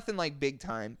nothing like big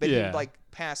time, but he Yeah. would like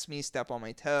pass me, step on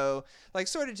my toe, like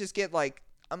sort of just get like,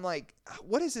 I'm like,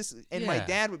 what is this? And my Yeah.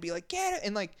 dad would be like, get it,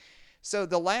 and like, so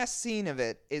the last scene of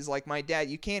it is like my dad,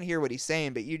 you can't hear what he's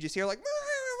saying, but you just hear like,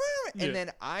 and Yeah.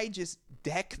 then I just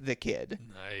deck the kid.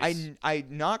 Nice. I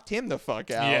knocked him the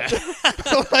fuck out. Yeah.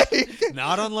 Like,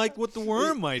 Not unlike what the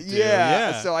worm might do.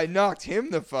 yeah. So I knocked him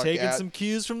the fuck Taking out. some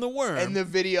cues from the worm. And the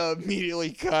video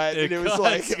immediately cut, and it was cuts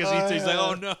like, because he's like,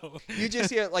 oh no. You just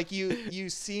hear like you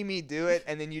see me do it,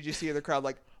 and then you just hear the crowd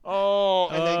like, oh,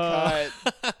 and then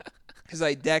cut. Because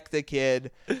I decked the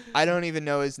kid. I don't even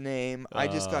know his name. I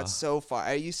just got so far.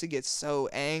 I used to get so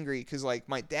angry because like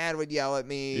my dad would yell at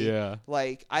me. Yeah.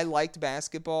 Like I liked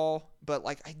basketball, but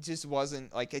like I just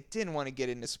wasn't like, I didn't want to get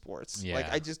into sports. Yeah.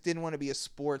 Like I just didn't want to be a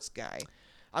sports guy.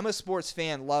 I'm a sports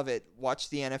fan, love it. Watch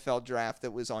the NFL draft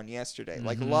that was on yesterday.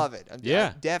 Like love it.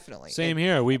 Yeah. Definitely. Same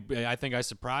here. I think I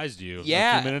surprised you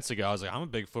Yeah. a few minutes ago. I was like, I'm a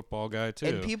big football guy too.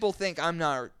 And people think I'm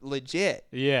not legit.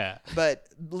 Yeah. But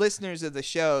listeners of the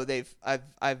show,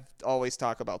 I've always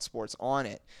talked about sports on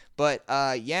it. But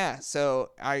yeah,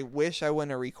 so I wish I wouldn't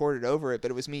have recorded over it,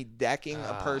 but it was me decking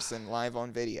a person live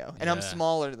on video, and I'm Yeah.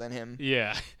 smaller than him.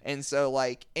 Yeah. And so,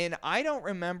 and I don't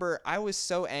remember, I was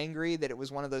so angry that it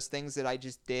was one of those things that I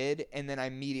just did, and then I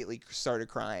immediately started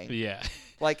crying. Yeah.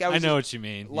 Like, I know what you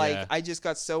mean. Yeah. I just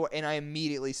got and I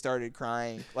immediately started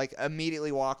crying. Like,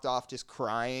 immediately walked off just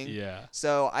crying. Yeah.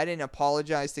 So I didn't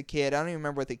apologize to the kid. I don't even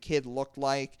remember what the kid looked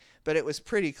like, but it was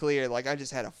pretty clear. Like, I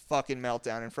just had a fucking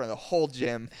meltdown in front of the whole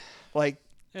gym. Like,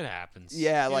 It happens.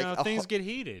 Yeah, You like, know, things get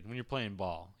heated when you're playing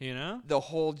ball, you know? the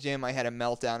whole gym I had a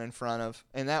meltdown in front of,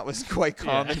 and that was quite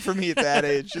common for me at that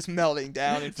age, just melting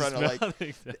down in front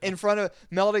of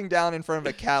melting down in front of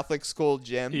a Catholic school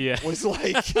gym. Yeah. Was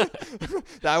like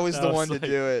that was the one to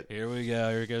do it. Here we go.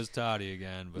 Here goes Toddy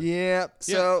again. But Yeah.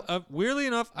 So weirdly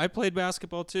enough, I played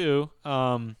basketball too.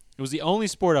 It was the only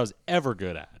sport I was ever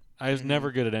good at. I was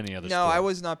never good at any other no, sport. I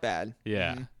was not bad.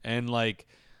 Yeah. And like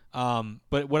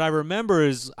but what I remember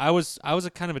is I was a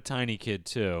kind of a tiny kid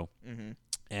too.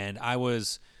 And I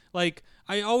was like,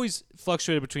 I always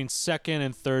fluctuated between second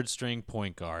and third string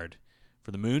point guard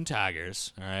for the Moon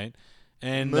Tigers, all right?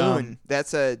 And Moon.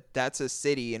 That's a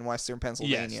city in Western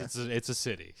Pennsylvania. yes, it's a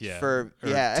city, yeah. For- or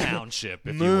yeah. township,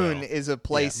 if Moon you will. is a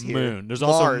place Yeah, here. Moon. There's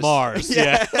also Mars.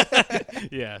 Yeah.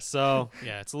 Yeah. So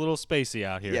yeah, it's a little spacey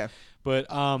out here. Yeah. But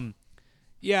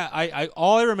yeah, I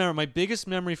all I remember, my biggest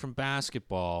memory from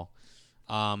basketball,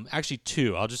 actually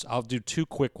two. I'll do two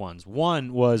quick ones.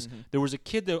 One was there was a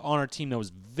kid on our team that was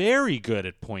very good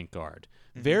at point guard.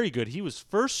 Very good. He was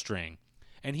first string,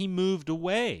 and he moved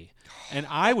away. And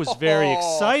I was very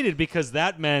excited because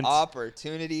that meant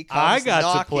Opportunity comes I got to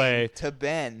knocking play. to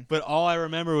Ben. But all I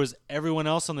remember was everyone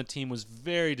else on the team was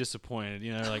very disappointed.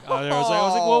 You know, like I was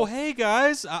like, well, hey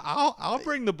guys, I'll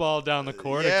bring the ball down the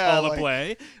court and Yeah, call the like,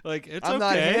 play. Like it's I'm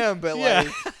okay. not him, but,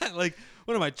 yeah. like- like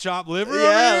what am I, chopped liver? Yeah,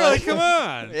 over here? like- Like come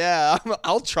on. Yeah,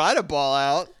 I'll try to ball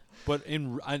out. But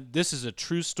this is a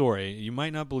true story. You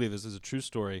might not believe this is a true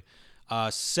story.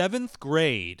 7th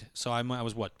grade. So I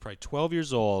was what, probably 12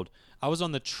 years old. I was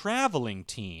on the traveling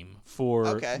team for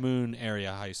Okay. Moon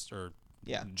Area High or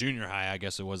Yeah. junior high, I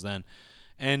guess it was then.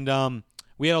 And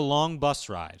we had a long bus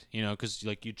ride, you know, because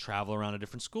like you travel around to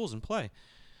different schools and play.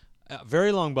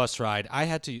 Very long bus ride. I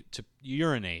had to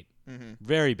urinate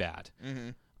very bad.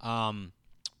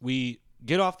 We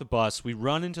get off the bus. We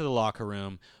run into the locker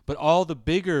room, but all the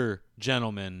bigger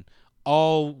gentlemen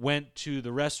all went to the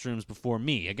restrooms before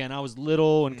me. Again, I was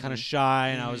little and kind of shy,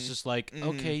 and I was just like,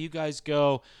 okay, you guys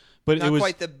go. But Not it was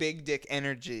quite the big dick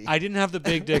energy. I didn't have the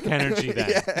big dick energy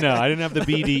then. No, I didn't have the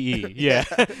BDE. Yeah.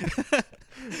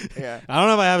 Yeah. I don't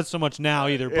know if I have it so much now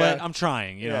either, but Yeah. I'm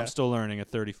trying. You know, Yeah. I'm still learning at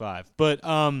 35. But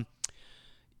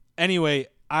anyway,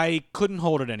 I couldn't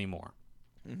hold it anymore.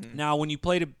 Now, when you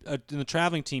played in the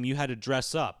traveling team, you had to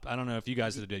dress up. I don't know if you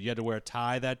guys did. You had to wear a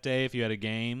tie that day if you had a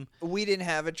game. We didn't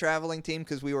have a traveling team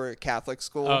because we were at Catholic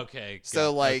school. Okay.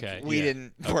 So good. we Yeah.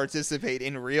 didn't participate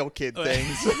in real kid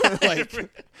things.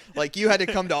 like you had to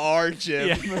come to our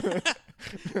gym.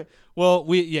 Yeah. Well,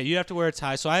 you have to wear a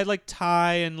tie. So I had like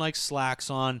tie and like slacks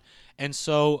on, and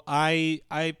so I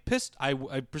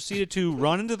proceeded to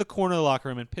run into the corner of the locker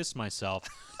room and piss myself.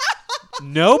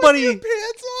 Nobody Pants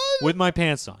on? with my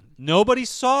pants on. Nobody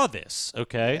saw this.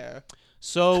 Okay. Yeah.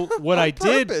 So what On I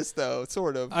did. purpose, though,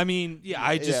 sort of. I mean, yeah,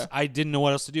 I didn't know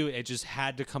what else to do. It just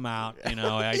had to come out. You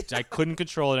know, I couldn't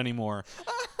control it anymore.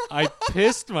 I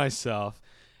pissed myself,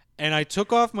 and I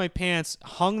took off my pants,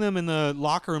 hung them in the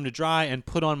locker room to dry, and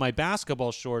put on my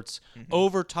basketball shorts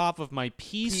over top of my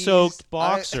pee-soaked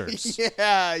boxers.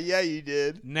 Yeah, you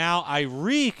did. Now I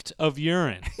reeked of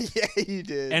urine Yeah, you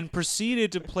did. and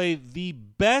proceeded to play the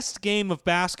best game of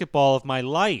basketball of my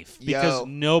life because Yo.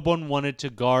 no one wanted to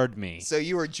guard me. So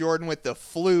you were Jordan with the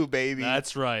flu, baby.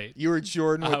 That's right. You were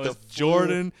Jordan with I the was flu.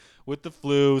 Jordan with the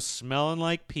flu, smelling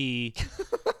like pee,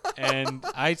 and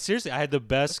I had the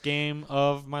best game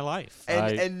of my life.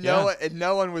 And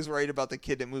no one was worried about the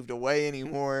kid that moved away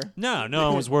anymore. no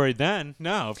one was worried then.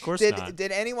 No, of course not.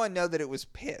 Did anyone know that it was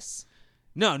piss?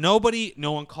 No, no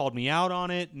one called me out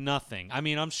on it. Nothing. I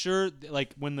mean, I'm sure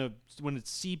like when it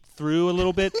seeped through a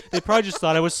little bit, they probably just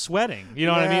thought I was sweating. You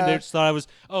know what I mean? Yeah. They just thought I was.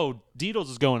 Oh, Deedles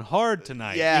is going hard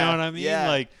tonight. Yeah, You know what I mean? yeah.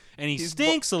 Like. And he He's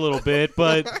stinks a little bit,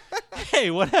 but hey,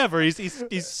 whatever.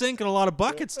 He's sinking a lot of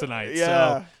buckets tonight.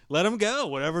 Yeah. So let him go.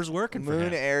 Whatever's working for Moon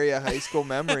him. area high school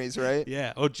memories, right?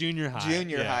 Yeah. Oh, junior high.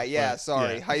 Junior high, yeah. but-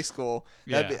 Sorry, yeah. high school.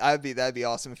 Yeah. That'd be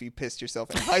awesome if you pissed yourself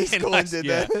in high In school high- and did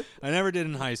yeah. that. I never did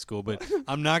in high school, but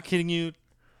I'm not kidding you.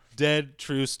 Dead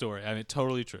true story. I mean,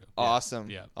 totally true. Yeah.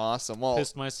 Awesome. Yeah. Awesome. Well,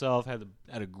 Pissed myself. Had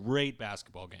a great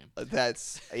basketball game.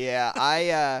 that's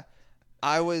I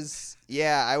I was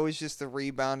just the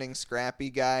rebounding, scrappy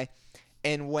guy.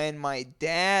 And when my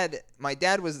dad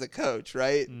was the coach,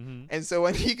 right? Mm-hmm. And so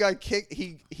when he got kicked,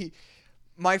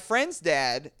 my friend's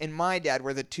dad and my dad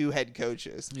were the two head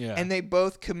coaches. Yeah. And they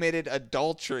both committed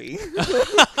adultery.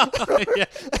 Yeah.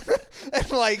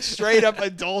 And like straight up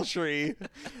adultery.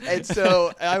 And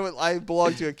so I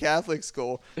belonged to a Catholic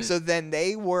school. So then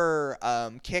they were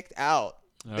kicked out.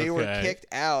 They were Okay. kicked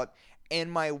out.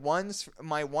 And my one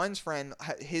friend,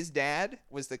 his dad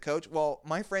was the coach. Well,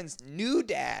 my friend's new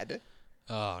dad,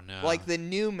 Oh no. like the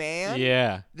new man.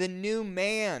 Yeah. The new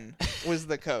man was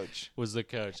the coach. Was the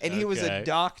coach. And he was a Okay.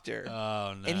 doctor.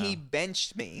 Oh no. And he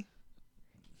benched me.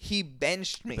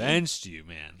 benched you,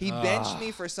 man. He benched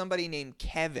me for somebody named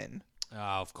Kevin. Oh,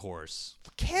 of course.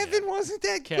 Kevin wasn't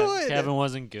that good. Kevin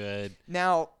wasn't good.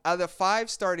 Now, of the 5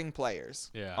 starting players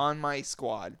Yeah. on my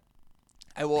squad,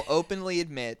 I will openly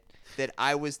admit that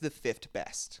I was the 5th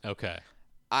best. Okay.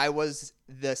 I was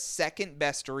the 2nd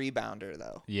best rebounder,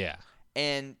 though. Yeah.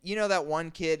 And you know that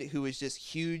one kid who was just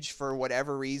huge for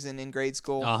whatever reason in grade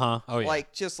school? Oh yeah.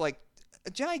 Like, just like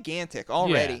gigantic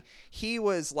already. Yeah. He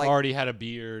was like... already had a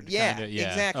beard. Yeah, kinda, yeah.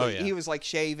 exactly. Oh, yeah. He was like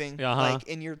shaving, Uh-huh. like,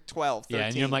 and you're 12, 13. Yeah,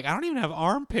 and you're like, I don't even have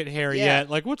armpit hair Yeah. yet.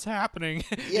 Like, what's happening?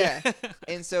 Yeah.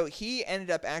 And so he ended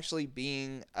up actually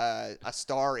being a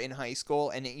star in high school,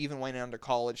 and it even went on to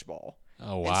college ball.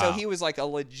 Oh wow. And so he was like a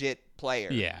legit player.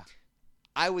 Yeah.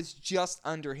 I was just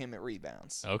under him at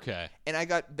rebounds. Okay. And I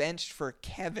got benched for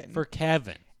Kevin. For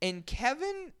Kevin. And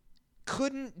Kevin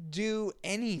couldn't do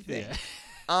anything.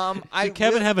 Yeah. Did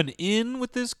Kevin have an in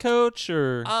with this coach,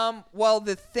 or? Well,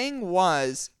 the thing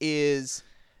is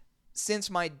since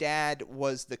my dad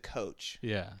was the coach,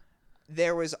 Yeah.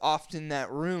 there was often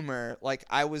that rumor like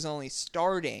I was only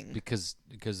starting Because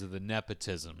of the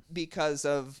nepotism. because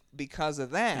of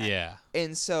that. Yeah.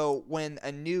 And so when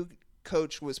a new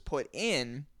coach was put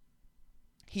in,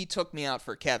 he took me out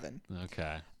for Kevin.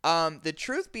 Okay. The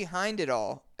truth behind it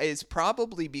all is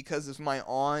probably because of my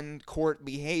on-court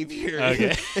behavior.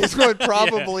 Okay. It's what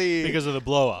probably Yeah, because of the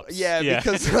blow-ups.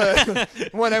 because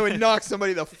when I would knock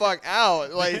somebody the fuck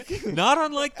out, like Not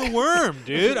unlike the Worm,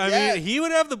 dude. I Yeah. mean, he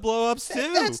would have the blow-ups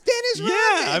too. That's Dennis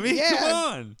Yeah, Rodman. I mean, Yeah. come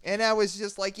on. And I was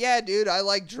just like, yeah, dude, I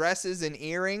like dresses and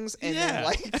earrings. And then Yeah.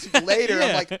 like later, I'm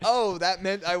Yeah. like, oh, that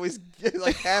meant I was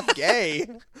like half gay.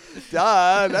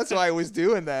 Duh, that's why I was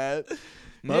doing that.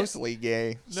 Mostly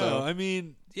gay. No, So. I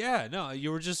mean, yeah, no,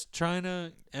 you were just trying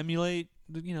to emulate,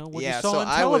 what Yeah, you saw so on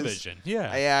I was- television.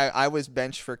 Yeah. Yeah, I was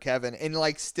benched for Kevin, and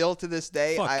like still to this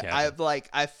day, Fuck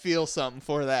I feel something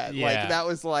for that. Yeah. Like that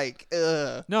was like,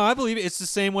 ugh. No, I believe it. It's the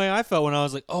same way I felt when I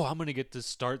was like, oh, I'm going to get to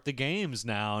start the games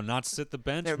now, not sit the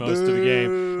bench Yeah, most of the game.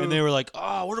 boo. And they were like,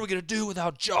 oh, what are we going to do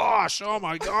without Josh? Oh,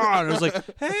 my God. And I was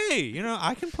like, hey,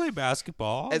 I can play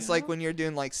basketball. It's like when you're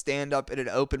doing like stand up at an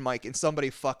open mic and somebody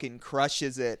fucking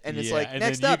crushes it, and it's Yeah, like and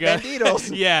next then you up, got-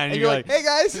 Banditos. Yeah, and and you're you're like, hey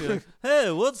guys, hey,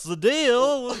 what's the deal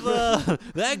with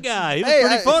that guy? He was Hey,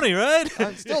 pretty funny, right?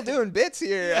 I'm still doing bits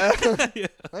here. Yeah.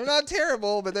 They're not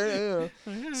terrible, but they're.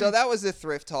 So that was the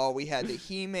thrift haul. We had the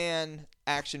He-Man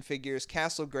action figures,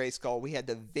 Castle Grayskull. We had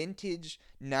the vintage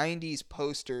 90s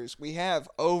posters. We have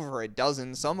over a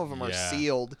dozen. Some of them are Yeah.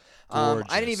 sealed. I didn't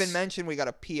Gorgeous. even mention we got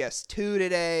a PS2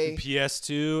 today.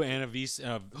 PS2 and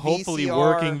a hopefully VCR,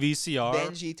 working VCR.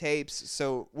 Benji tapes.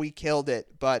 So we killed it.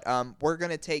 But we're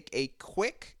going to take a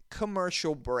quick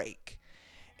commercial break.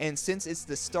 And since it's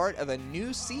the start of a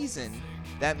new season,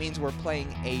 that means we're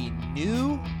playing a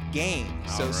new game.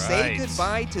 So All say right.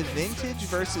 goodbye to vintage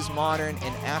versus modern,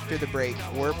 and after the break,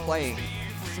 we're playing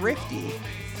Thrifty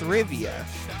Trivia.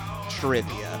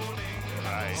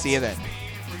 Right. See you then.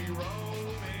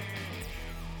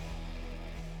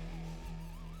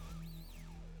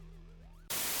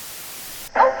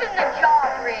 Open the jaw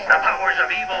bridge. The powers of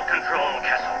evil control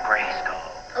Castle Grayskull.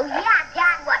 Oh yeah,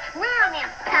 that was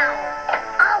Ram-Man's power.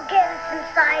 I'll get us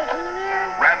inside, He-Man.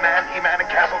 Ram-Man, He-Man, and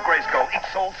Castle Grayskull, each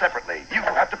sold separately. You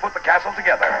have to put the castle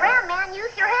together. Ram-Man,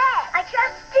 use your head. I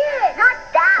just did. Not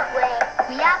that way.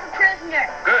 We have a prisoner.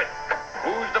 Good.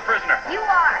 Who's the prisoner? You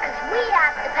are, because we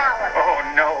have the power. Oh,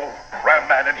 no.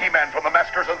 Ram-Man and He-Man from the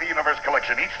Masters of the Universe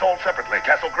collection, each sold separately.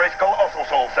 Castle Grayskull also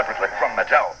sold separately from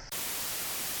Mattel.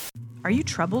 Are you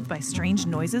troubled by strange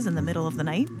noises in the middle of the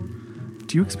night?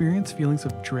 Do you experience feelings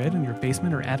of dread in your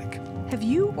basement or attic? Have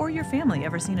you or your family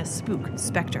ever seen a spook,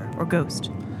 specter, or ghost?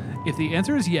 If the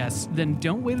answer is yes, then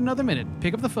don't wait another minute.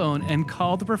 Pick up the phone and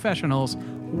call the professionals.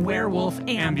 Werewolf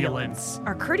Ambulance.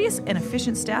 Our courteous and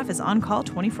efficient staff is on call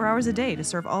 24 hours a day to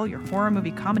serve all your horror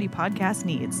movie comedy podcast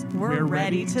needs. We're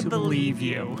ready to believe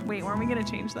you. Wait, weren't we going to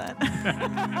change that?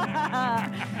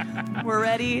 We're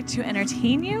ready to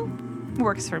entertain you?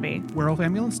 Works for me.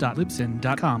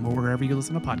 werewolfambulance.libsyn.com or wherever you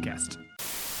listen to podcasts.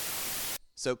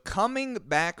 So coming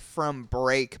back from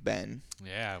break, Ben,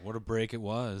 Yeah, what a break it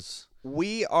was.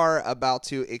 we are about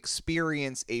to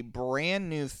experience a brand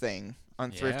new thing on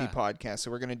Thrifty Yeah. Podcast.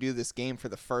 So we're going to do this game for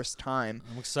the first time.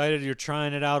 I'm excited you're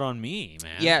trying it out on me,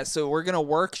 man. Yeah, so we're going to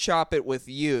workshop it with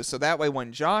you. So that way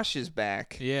when Josh is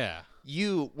back, Yeah.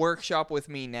 you workshop with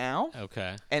me now.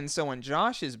 Okay. And so when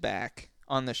Josh is back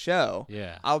on the show,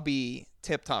 Yeah. I'll be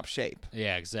tip-top shape.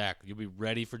 Yeah, exactly. You'll be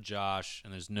ready for Josh,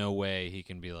 and there's no way he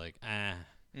can be like,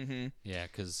 Mm-hmm. Yeah,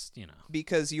 because,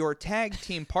 Because your tag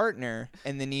team partner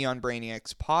in the Neon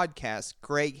Brainiacs podcast,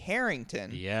 Greg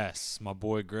Harrington, Yes, my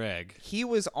boy Greg. he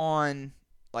was on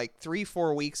like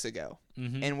 3-4 weeks ago,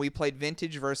 Mhm. and we played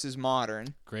Vintage versus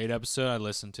Modern. Great episode. I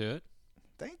listened to it.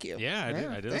 Thank you. Yeah, I did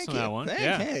thank listen to that you. one. Thank-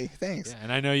 Yeah. Hey, thanks. Yeah,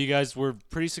 and I know you guys were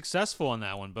pretty successful on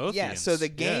that one, both. Yeah, Ians. so the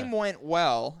game Yeah. went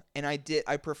well, and I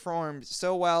performed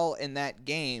so well in that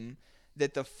game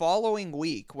that the following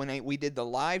week when we did the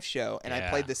live show and I Yeah.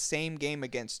 played the same game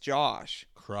against Josh,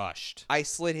 Crushed. I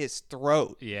slit his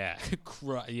throat Yeah.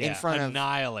 Yeah. front of-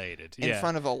 Annihilated. in Yeah.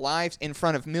 front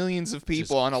of millions of people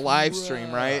Just on a live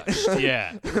stream, right? crushed.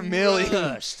 Yeah. Millions.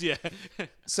 Crushed. Yeah.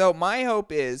 So my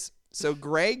hope is,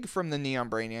 Greg from the Neon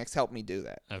Brainiacs helped me do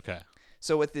that. Okay.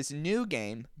 So with this new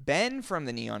game, Ben from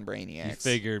the Neon You Brainiacs,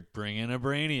 figured bring in a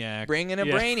Brainiac. Bring in a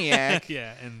Yeah. Brainiac.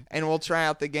 Yeah, and and we'll try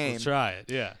out the game. we'll try it.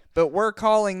 Yeah. But we're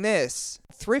calling this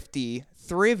Thrifty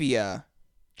Thrivia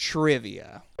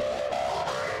Trivia.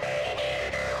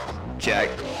 Check.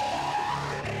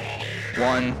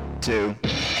 1, 2.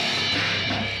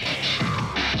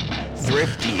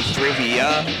 Thrifty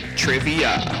Thrivia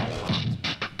Trivia.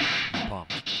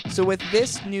 Pumped. So with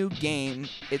this new game,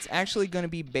 it's actually going to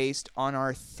be based on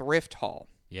our thrift haul.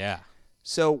 Yeah.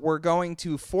 So we're going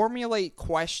to formulate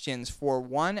questions for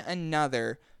one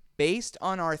another based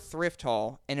on our thrift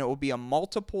haul, and it will be a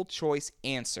multiple choice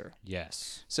answer.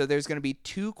 Yes. So there's going to be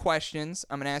 2 questions.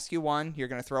 I'm going to ask you one. You're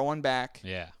going to throw one back.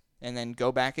 Yeah. And then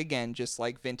go back again, just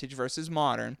like Vintage versus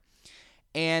Modern.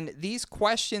 And these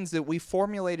questions that we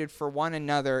formulated for one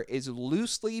another is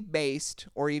loosely based,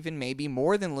 or even maybe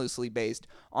more than loosely based,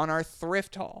 on our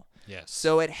thrift haul. Yes.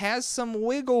 So it has some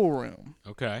wiggle room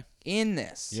Okay. in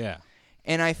this. Yeah.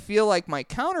 And I feel like my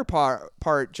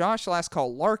counterpart, Josh Last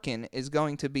Call Larkin, is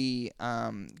going to be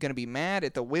mad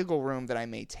at the wiggle room that I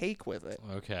may take with it.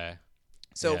 Okay.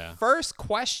 So Yeah. first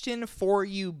question for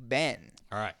you, Ben.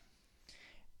 All right.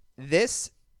 This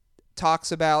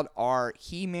talks about our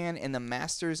He-Man and the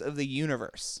Masters of the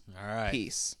Universe All right.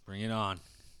 piece. Bring it on.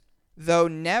 Though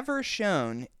never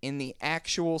shown in the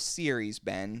actual series,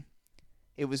 Ben,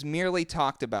 it was merely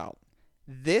talked about.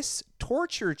 This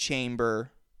torture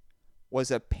chamber was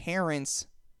a parent's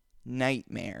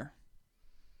nightmare.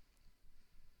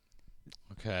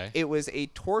 Okay. It was a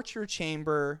torture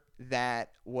chamber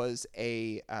that was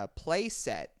a play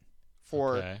set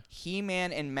for Okay.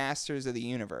 He-Man and Masters of the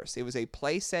Universe. It was a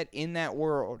play set in that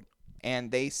world,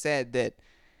 and they said that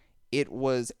it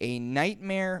was a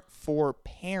nightmare for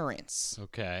parents.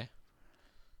 Okay.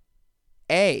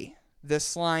 A, the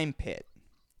slime pit.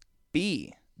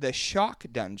 B, the shock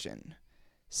dungeon.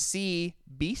 C,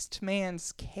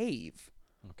 Beastman's cave.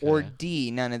 Okay. Or D,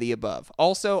 none of the above.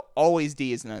 Also, always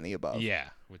D is none of the above. Yeah.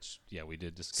 Which, we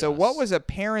did discuss. So what was a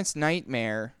parent's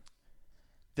nightmare?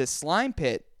 The slime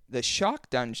pit, the shock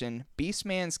dungeon,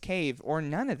 Beastman's cave, or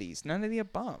none of these? None of the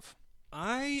above.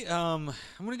 I'm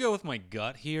gonna go with my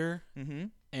gut here. Mm-hmm.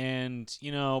 And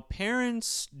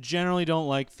parents generally don't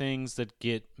like things that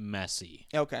get messy.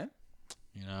 Okay.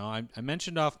 I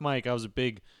mentioned off mic I was a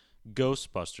big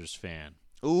Ghostbusters fan.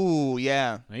 Ooh,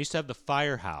 yeah. And I used to have the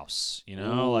firehouse, Ooh.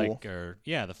 the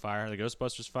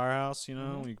Ghostbusters firehouse, you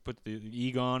could put the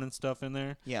Egon and stuff in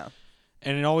there. Yeah.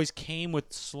 And it always came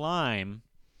with slime,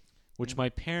 which my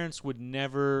parents would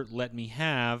never let me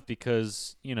have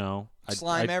because,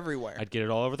 Slime everywhere. I'd get it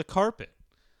all over the carpet.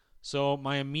 So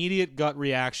my immediate gut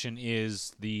reaction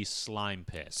is the slime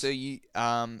pit. So you,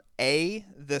 A,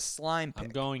 the slime pit. I'm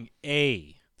going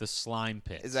A, the slime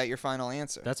pit. Is that your final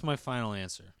answer? That's my final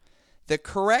answer. The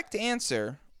correct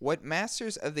answer, what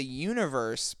Masters of the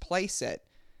Universe playset,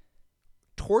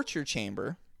 torture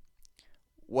chamber,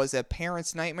 was a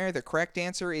parent's nightmare. The correct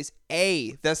answer is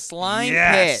A, the slime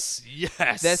pit.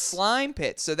 Yes. The slime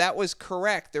pit. So that was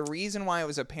correct. The reason why it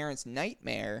was a parent's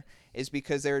nightmare is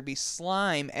because there would be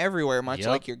slime everywhere, much Yep.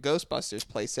 like your Ghostbusters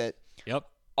playset. Yep.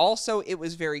 Also, it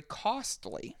was very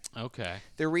costly. Okay.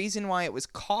 The reason why it was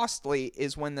costly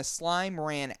is when the slime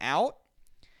ran out,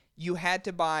 you had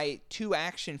to buy 2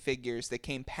 action figures that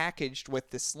came packaged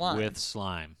with the slime. With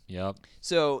slime. Yep.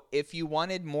 So if you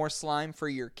wanted more slime for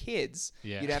your kids,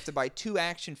 Yeah. you'd have to buy 2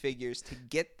 action figures to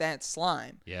get that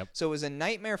slime. Yep. So it was a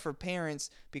nightmare for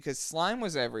parents because slime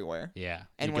was everywhere. Yeah.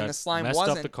 And You when got the slime messed up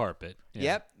wasn't- the carpet. Yeah.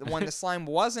 Yep. When the slime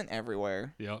wasn't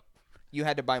everywhere, Yep. you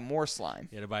had to buy more slime.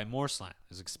 You had to buy more slime. It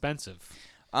was expensive.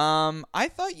 I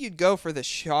thought you'd go for the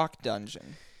shock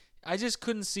dungeon. I just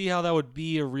couldn't see how that would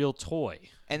be a real toy.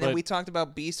 And then But- we talked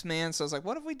about Beastman, so I was like,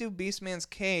 what if we do Beastman's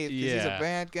cave? Because he's a Yeah.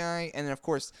 bad guy. And then, of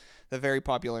course, the very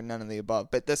popular None of the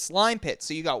Above. But the slime pit.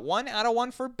 So you got 1 out of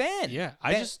 1 for Ben. Yeah,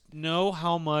 I Ben- just know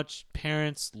how much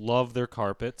parents love their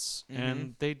carpets, Mm-hmm.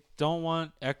 and they don't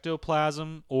want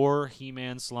ectoplasm or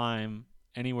He-Man slime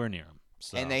anywhere near them.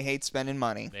 So And they hate spending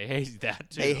money. they hate that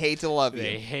too. They hate to love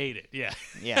They you. hate it. Yeah.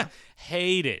 Yeah.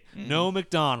 Hate it. No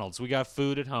McDonald's. We got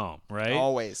food at home, right?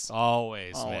 Always.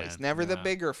 Always, Always. man. Never the No.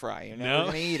 bigger fry. You're never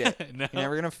No. going to eat it. No. You're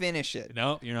never going to finish it.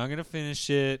 No, you're not gonna finish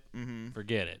it. Mm-hmm.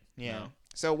 Forget it. Yeah. No.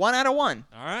 So 1 out of 1.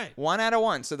 All right. 1 out of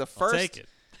 1. So the I'll take first, it.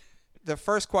 the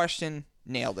first question,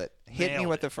 nailed it. Hit me Nailed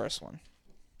with it. the first one.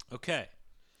 Okay.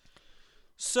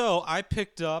 So I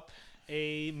picked up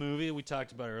a movie we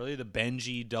talked about earlier, the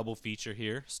Benji double feature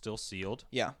here, still sealed.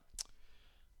 Yeah.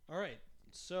 All right.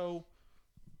 So,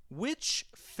 which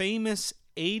famous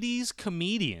 80s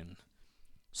comedian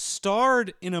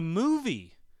starred in a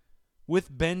movie with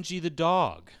Benji the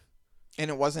dog? And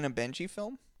it wasn't a Benji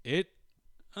film? It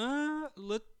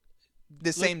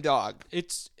The same dog.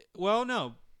 it's well,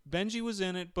 no. Benji was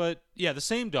in it, but yeah, the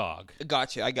same dog.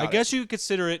 Gotcha. I got I it. guess you could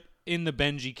consider it in the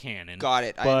Benji canon. Got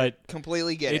it. I But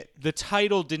completely get it. the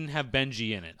title didn't have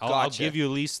Benji in it. I'll Gotcha. give you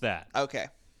at least that. Okay.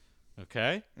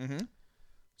 Okay? Mhm.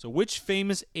 So, which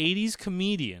famous 80s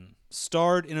comedian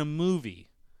starred in a movie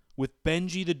with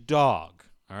Benji the dog?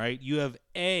 All right. You have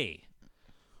A,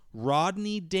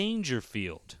 Rodney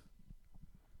Dangerfield.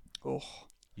 Oh.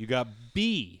 You got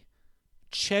B,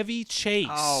 Chevy Chase.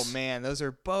 Oh man, those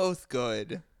are both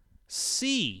good.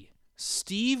 C,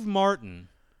 Steve Martin.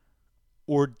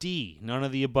 Or D, none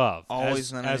of the above.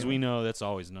 Always none of as the we above. know, that's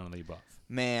always none of the above.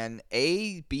 Man,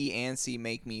 A, B, and C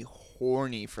make me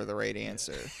horny for the right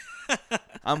answer.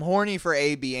 I'm horny for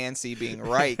A, B, and C being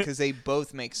right because they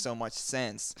both make so much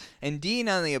sense. And D,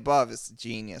 none of the above is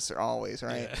genius always,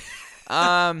 right?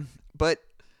 But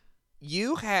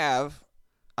you have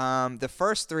the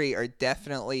first 3 are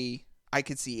definitely I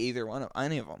could see either one of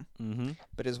any of them,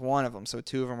 but is one of them. So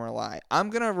 2 of them are a lie. I'm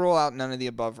gonna roll out none of the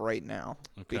above right now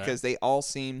because they all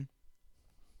seem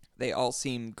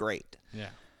great. Yeah.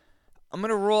 I'm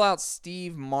gonna roll out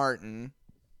Steve Martin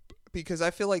because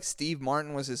I feel like Steve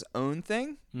Martin was his own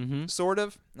thing, sort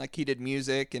of like he did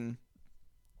music and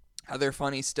other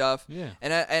funny stuff. Yeah.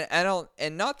 And I don't,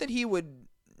 and not that he would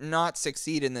not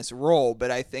succeed in this role,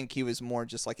 but I think he was more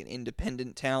just like an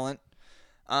independent talent.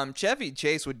 Chevy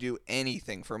Chase would do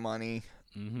anything for money.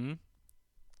 Mm-hmm.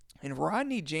 And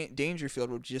Rodney Dangerfield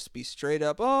would just be straight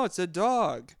up, oh, it's a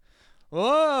dog.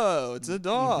 Whoa, it's a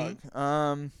dog.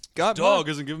 Got Dog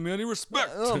isn't giving me any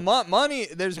respect. Oh, money.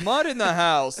 There's mud in the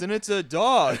house, and it's a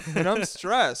dog, and I'm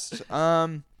stressed.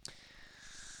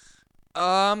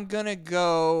 I'm gonna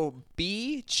go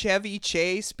B, Chevy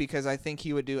Chase, because I think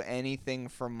he would do anything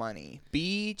for money.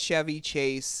 B, Chevy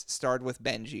Chase starred with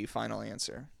Benji. Final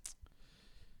answer.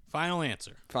 Final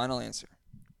answer. Final answer.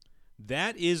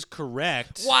 That is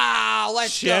correct. Wow,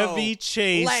 let's go. Chevy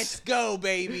Chase. Let's go,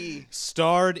 baby.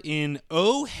 Starred in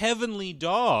Oh Heavenly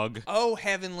Dog Oh,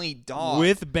 Heavenly Dog.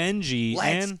 with Benji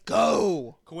Let's and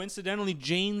go. coincidentally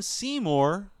Jane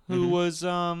Seymour, who was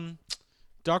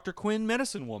Dr. Quinn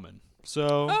Medicine Woman.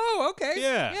 So, Oh, okay.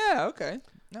 Yeah. Yeah, okay.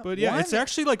 No, but yeah, one- it's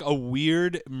actually like a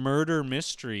weird murder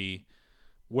mystery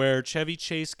where Chevy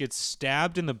Chase gets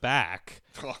stabbed in the back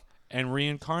and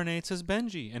reincarnates as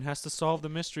Benji and has to solve the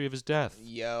mystery of his death.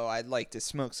 Yo, I'd like to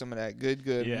smoke some of that good.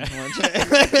 Yeah.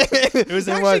 it It was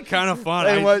actually kind of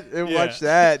fun. Watch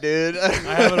that, dude. I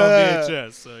have it on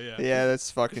VHS, so yeah. Yeah,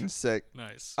 that's fucking sick.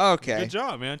 Nice. Okay. Good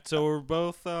job, man. So we're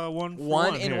both one for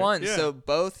One in here. one. Yeah. So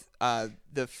both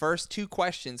the first 2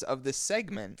 questions of this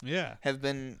segment yeah, have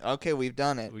been okay. We've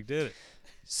done it. we did it.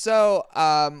 So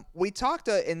we talked,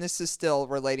 and this is still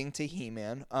relating to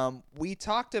He-Man. We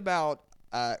talked about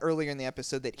earlier in the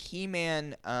episode that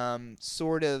He-Man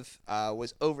sort of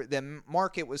was over. The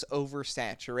market was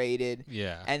oversaturated.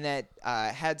 Yeah. And that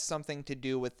had something to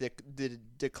do with the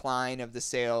decline of the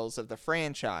sales of the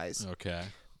franchise. Okay.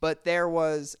 But there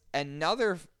was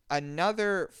another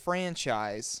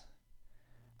franchise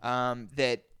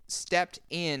that stepped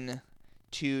in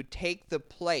to take the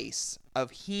place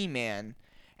of He-Man,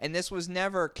 And this was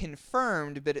never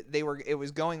confirmed, but it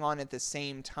was going on at the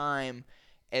same time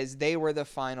as they were the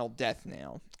final death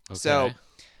nail. Okay. So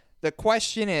the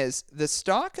question is, the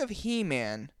stock of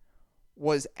He-Man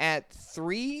was at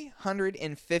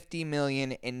 $350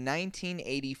 million in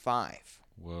 1985.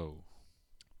 Whoa.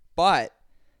 But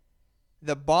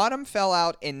the bottom fell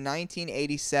out in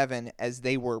 1987 as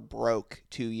they were broke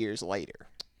 2 years later.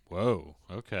 Whoa.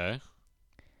 Okay.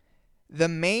 The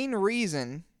main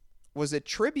reason was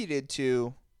attributed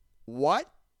to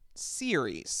what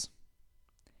series?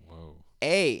 Whoa.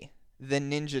 A, the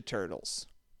Ninja Turtles.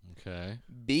 Okay.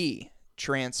 B,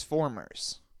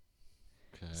 Transformers.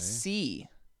 Okay. C,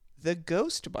 the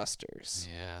Ghostbusters.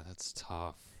 Yeah, that's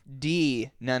tough.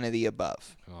 D, none of the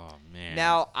above. Oh, man.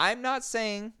 Now, I'm not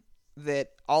saying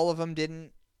that all of them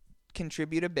didn't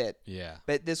contribute a bit, Yeah.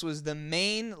 but this was the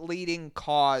main leading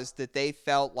cause that they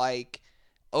felt like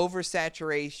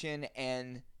oversaturation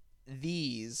and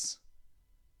these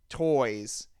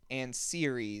toys and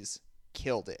series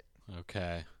killed it.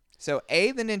 Okay. So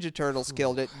A, the Ninja Turtles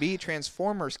killed it. B,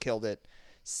 Transformers killed it.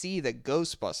 C, the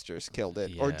Ghostbusters killed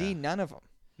it. Or D, Yeah. none of them.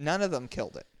 None of them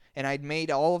killed it. And I'd made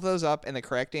all of those up, and the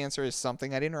correct answer is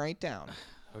something I didn't write down.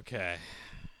 Okay.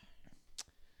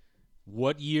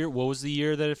 What was the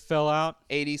year that it fell out?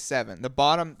 87. The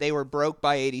bottom, they were broke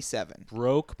by 87.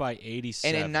 Broke by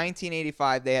 87. And in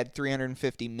 1985, they had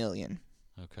 $350 million.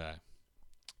 Okay.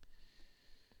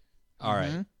 All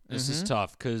right. This is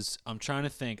tough because I'm trying to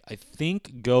think. I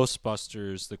think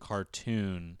Ghostbusters, the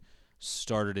cartoon,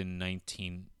 started in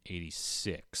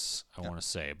 1986, I want to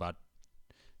say. About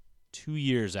 2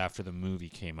 years after the movie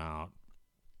came out.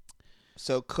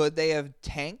 So could they have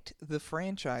tanked the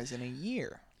franchise in a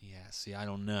year? Yeah, see, I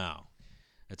don't know.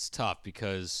 It's tough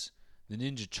because the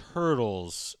Ninja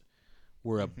Turtles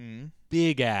were a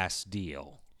big-ass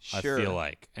deal, Sure. I feel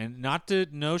like. And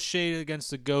no shade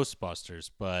against the Ghostbusters,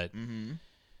 but man,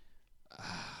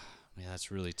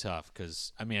 that's really tough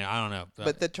because, I mean, I don't know.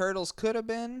 But the Turtles could have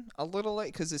been a little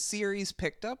late because the series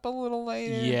picked up a little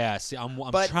later. Yeah, see, I'm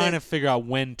But trying to figure out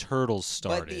when Turtles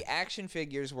But started. the action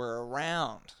figures were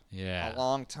around Yeah. a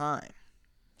long time.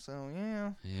 So,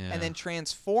 yeah. Yeah. And then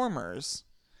Transformers,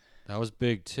 That was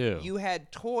big, too. you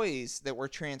had toys that were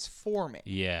transforming.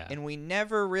 Yeah. And we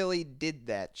never really did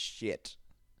that shit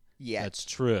yet. That's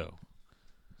true.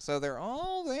 So they're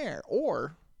all there.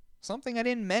 Or something I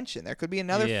didn't mention. There could be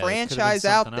another Yeah, there could've been franchise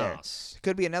out something there. else.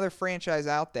 Could be another franchise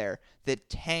out there that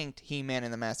tanked He-Man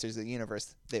and the Masters of the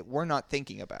Universe that we're not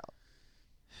thinking about.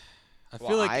 I Well,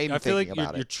 feel like I'm I feel like thinking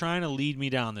about you're it. trying to lead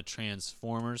me down the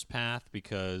Transformers path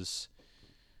because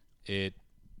it,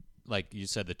 like you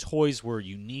said, the toys were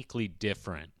uniquely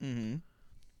different. Mm-hmm.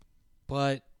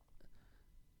 But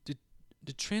did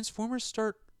Transformers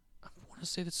start? I want to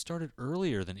say that started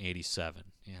earlier than '87.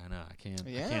 Yeah, I know. I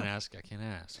can't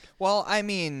ask. Well, I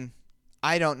mean,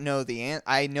 I don't know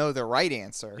I know the right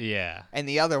answer. Yeah. And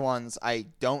the other ones, I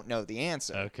don't know the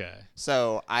answer. Okay.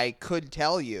 So I could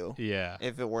tell you Yeah.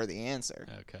 if it were the answer.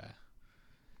 Okay.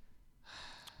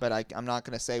 But I'm not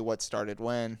going to say what started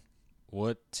when.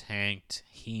 What tanked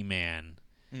He-Man?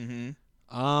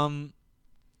 Mm-hmm.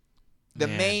 The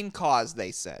Man. main cause,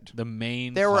 they said. The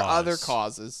main. There were cause. other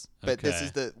causes, but this Okay.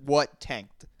 is the what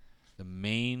tanked. The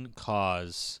main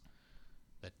cause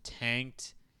that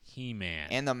tanked He-Man.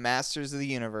 And the Masters of the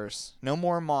Universe. No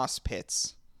more moss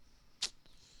pits.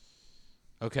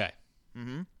 Okay.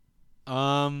 Mm-hmm.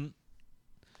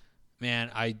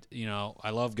 Man, I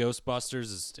love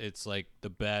Ghostbusters. It's like the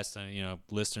best.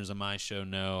 Listeners of my show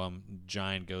know I'm a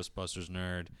giant Ghostbusters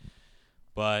nerd.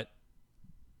 But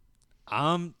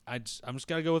I'm just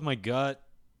gotta go with my gut.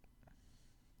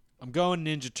 I'm going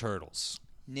Ninja Turtles.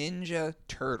 Ninja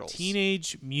Turtles.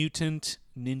 Teenage Mutant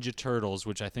Ninja Turtles,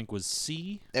 which I think was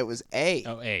C. It was A.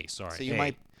 Oh, A. Sorry. So you A.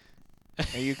 might.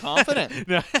 Are you confident?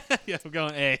 No, yeah, I'm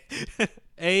going A.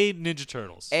 A Ninja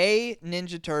Turtles. A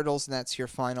Ninja Turtles, and that's your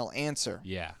final answer.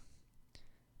 Yeah.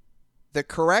 The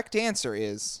correct answer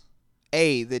is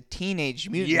A, the Teenage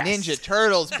Mutant Yes. Ninja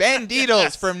Turtles.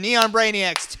 Banditos from Neon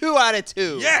Brainiacs. 2 out of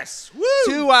 2. Yes. Woo.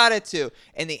 2 out of 2.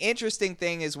 And the interesting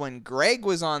thing is when Greg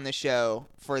was on the show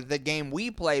for the game we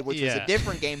played, which was Yeah. a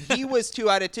different game, he was 2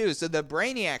 out of 2. So the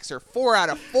Brainiacs are 4 out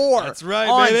of 4. That's right,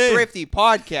 on baby. Thrifty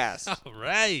Podcast. All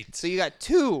right. So you got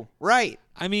 2 right.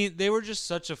 I mean, they were just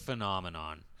such a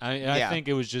phenomenon. I Yeah. think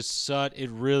it was just it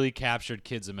really captured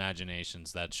kids'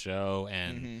 imaginations, that show,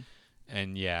 and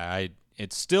yeah,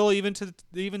 it's still even today.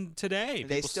 They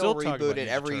people still talk about reboot it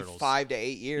Ninja every Turtles. 5 to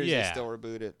 8 years. They Yeah. still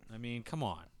reboot it. I mean, come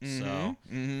on. So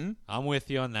Mm-hmm. I'm with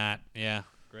you on that. Yeah,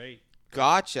 great.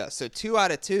 Gotcha. So 2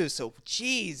 out of 2. So,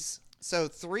 geez. So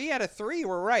 3 out of 3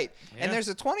 were right. Yeah. And there's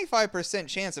a 25%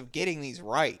 chance of getting these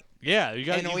right. Yeah, you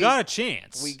got And a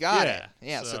chance. We got it.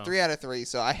 Yeah, so 3 out of 3.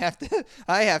 So I have to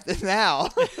now.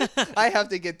 I have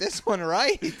to get this one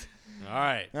right. All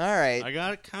right. All right. I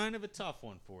got kind of a tough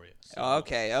one for you. So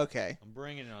Okay. I'm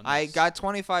bringing it on. I this. got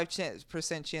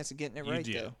 25% chance of getting it You right,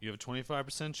 do. though. You have a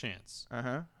 25% chance.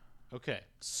 Uh-huh. Okay.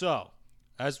 So,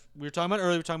 as we were talking about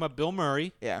earlier, we were talking about Bill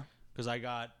Murray Yeah. because I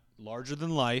got Larger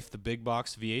Than Life, the big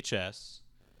box VHS.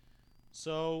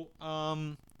 So,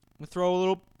 we throw a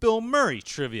little Bill Murray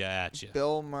trivia at you.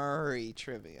 Bill Murray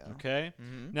trivia. Okay.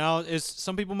 Mm-hmm. Now, as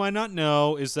some people might not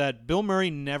know, is that Bill Murray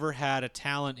never had a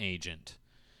talent agent.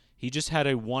 He just had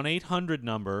a 1-800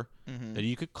 number Mm-hmm. that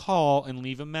you could call and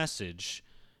leave a message,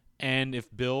 and if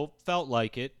Bill felt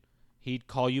like it, he'd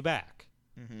call you back.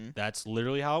 Mm-hmm. That's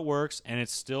literally how it works, and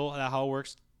it's still how it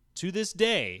works to this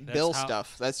day. That's Bill how-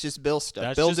 stuff. That's just Bill stuff.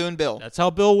 that's Bill just- doing Bill. That's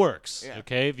how Bill works. Yeah.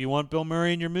 Okay, if you want Bill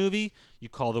Murray in your movie, you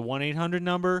call the 1-800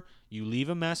 number, you leave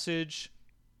a message.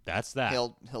 That's that.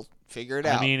 He'll figure it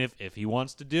out. I mean, if he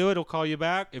wants to do it, he'll call you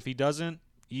back. If he doesn't,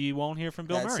 you won't hear from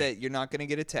Bill That's Murray. it. You're not going to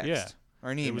get a text Yeah.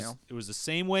 or an email. It was the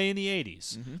same way in the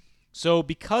 80s. Mm-hmm. So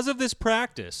because of this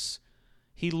practice,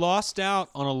 he lost out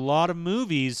on a lot of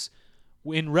movies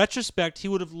in retrospect he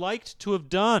would have liked to have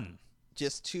done.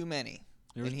 Just too many.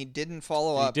 There was- And he didn't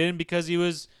follow He up. didn't because he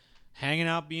was hanging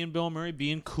out being Bill Murray,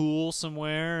 being cool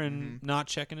somewhere and Mm-hmm. not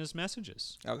checking his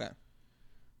messages. Okay.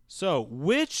 So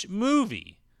which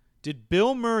movie did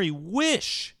Bill Murray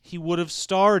wish he would have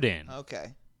starred in?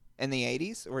 Okay. In the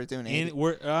 80s? We're doing 80s? In,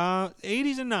 we're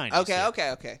 80s and 90s. Okay,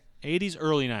 here. okay. 80s,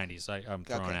 early 90s. I'm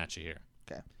throwing Okay. at you here.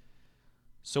 Okay.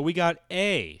 So we got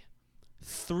A,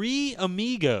 Three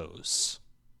Amigos.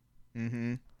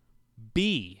 Mm-hmm.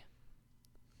 B,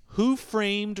 Who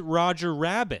Framed Roger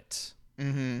Rabbit?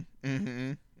 Mm-hmm.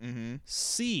 Mm-hmm. Mm-hmm.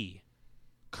 C,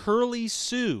 Curly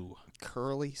Sue.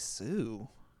 Curly Sue.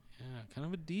 Yeah, kind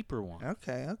of a deeper one.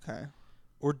 Okay.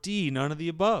 Or D, none of the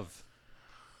above.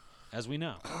 As we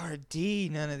know. Or D,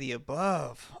 none of the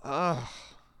above. Ugh.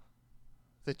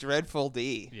 The dreadful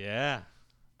D Yeah.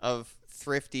 of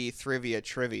Thrifty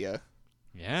Trivia.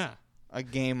 Yeah. A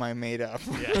game I made up.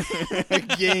 Yeah. A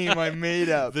game I made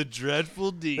up. The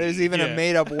dreadful D. There's even Yeah. a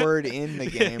made up word in the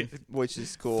game, which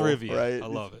is cool. Trivia. Right? I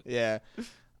love it. Yeah.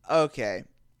 Okay.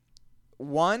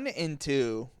 1 and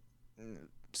 2,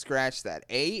 scratch that.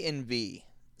 A and B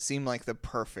seem like the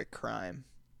perfect crime.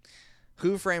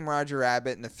 Who Framed Roger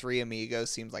Rabbit and the Three Amigos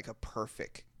seems like a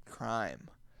perfect crime.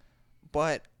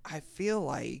 But I feel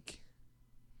like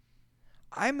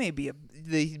I may be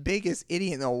the biggest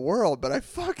idiot in the world, but I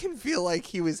fucking feel like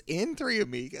he was in Three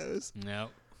Amigos. No.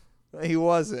 He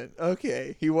wasn't.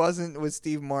 Okay. He wasn't with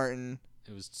Steve Martin.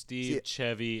 It was Steve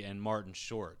Chevy and Martin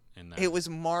Short in that. It was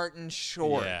Martin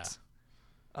Short. Yeah.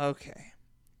 Okay.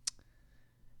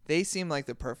 They seem like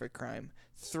the perfect crime.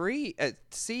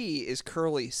 C is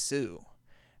Curly Sue.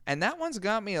 And that one's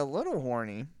got me a little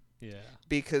horny Yeah.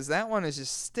 because that one is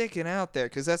just sticking out there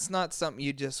because that's not something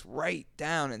you just write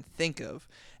down and think of.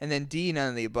 And then D, none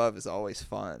of the above is always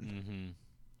fun. Mm-hmm.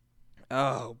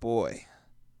 Oh, boy.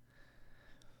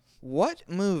 What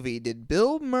movie did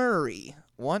Bill Murray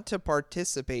want to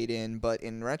participate in, but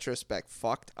in retrospect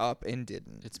fucked up and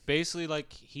didn't? It's basically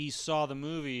like he saw the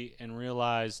movie and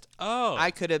realized, oh, I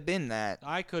could have been that.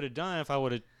 I could have done it if I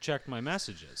would have checked my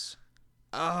messages.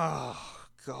 Oh,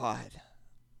 God.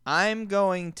 I'm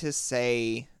going to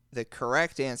say the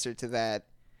correct answer to that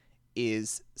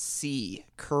is C,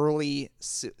 Curly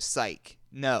Psych.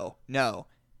 No.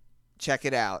 Check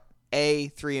it out. A,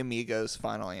 Three Amigos,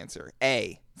 final answer.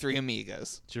 A, Three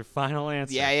Amigos. It's your final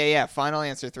answer. Yeah. Final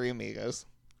answer, Three Amigos.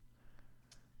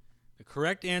 The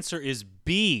correct answer is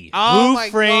B. Oh, Who my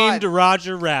Framed God.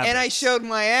 Roger Rabbit? And I showed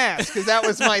my ass because that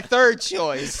was my third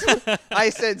choice. I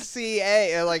said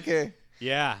C-A, like a...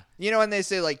 Yeah. You know when they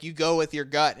say, like, you go with your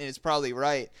gut and it's probably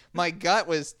right? My gut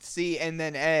was C and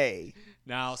then A.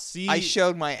 Now, C. I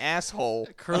showed my asshole.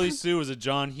 Curly Sue was a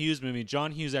John Hughes movie.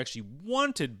 John Hughes actually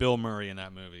wanted Bill Murray in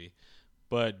that movie,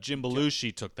 but Jim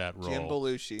Belushi took that role. Jim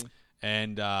Belushi.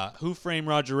 And Who Framed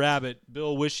Roger Rabbit,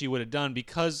 Bill wished he would have done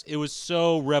because it was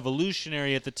so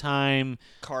revolutionary at the time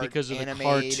because of animated.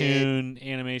 the cartoon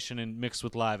animation and mixed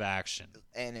with live action,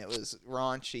 And it was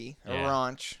raunchy. A Yeah.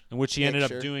 raunch. and which he ended up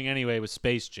Picture. doing anyway with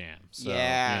Space Jam. So,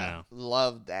 yeah. you know.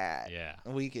 Loved that. Yeah.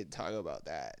 We could talk about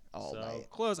that all So night.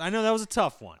 close. I know that was a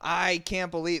tough one. I can't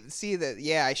believe. See that?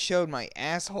 Yeah, I showed my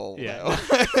asshole. Yeah.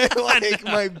 Though. Like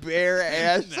my bare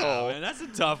asshole. No, man, that's a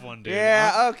tough one, dude.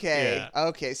 Yeah. Okay. Yeah.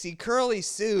 Okay. See, Curly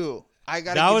Sue. I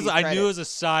got. That was I knew it was a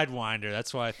sidewinder.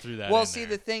 That's why I threw that. Well, in see,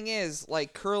 there. the thing is,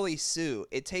 like Curly Sue,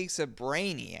 it takes a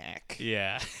brainiac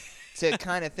Yeah. to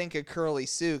kind of think of Curly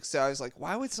Sue. So I was like,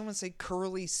 why would someone say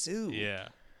Curly Sue? Yeah.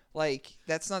 Like,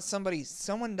 that's not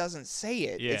someone doesn't say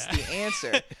it. Yeah. It's the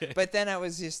answer. But then I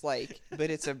was just like, but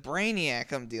it's a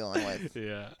brainiac I'm dealing with.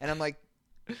 Yeah. And I'm like,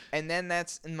 and then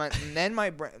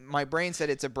my brain said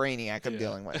it's a brainiac I'm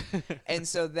dealing with. And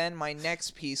so then my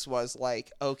next piece was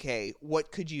like, okay,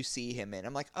 what could you see him in?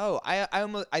 I'm like, oh,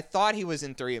 I thought he was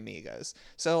in Three Amigos.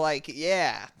 So like,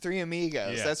 yeah, Three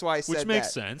Amigos. Yeah. That's why I said Which makes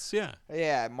that. sense, yeah.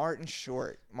 Yeah, Martin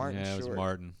Short. Yeah, it was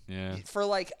Martin, yeah. For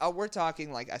like, we're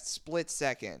talking like a split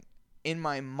second. In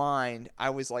my mind, I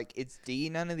was like, it's D,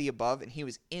 none of the above, and he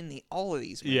was in all of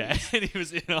these movies. Yeah, and he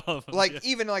was in all of them. Like, yeah.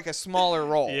 even like a smaller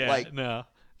role. Yeah, like, no.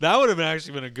 That would have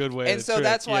actually been a good way and to so trick,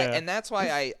 that's why, yeah. and that's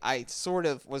why I sort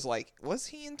of was like, was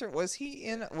he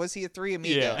a Three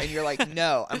Amigo? Yeah. And you're like,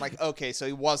 no. I'm like, okay, so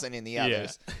he wasn't in the Yeah.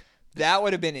 others. That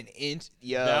would have been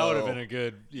That would have been a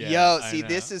good, yeah. Yo, I see, know.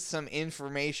 this is some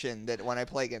information that when I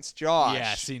play against Josh.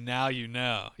 Yeah, see, now you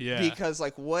know. Yeah. Because,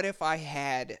 like, what if I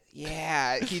had,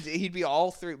 he'd be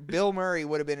all three. Bill Murray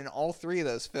would have been in all three of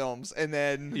those films. And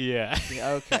then, Yeah.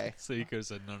 okay. So you could have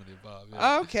said none of the above.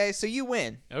 Yeah. Okay, so you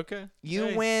win. Okay. You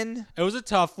Hey. win. It was a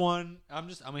tough one.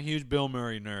 I'm a huge Bill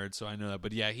Murray nerd, so I know that.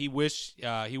 But yeah, he wished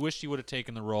he would have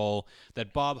taken the role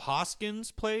that Bob Hoskins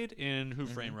played in Who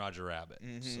Framed Roger Rabbit.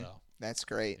 So That's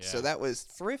great. Yeah. So that was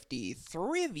Thrifty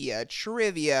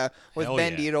Trivia with Hell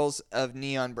Ben yeah. Dietls of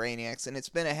Neon Brainiacs, and it's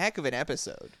been a heck of an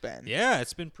episode, Ben. yeah,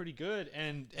 it's been pretty good.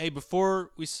 And hey,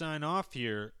 before we sign off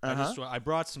here, I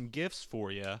brought some gifts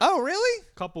for you. Oh, really?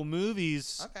 A couple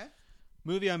movies. Okay.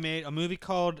 Movie I made, a movie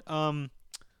called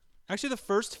actually the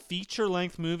first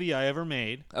feature-length movie I ever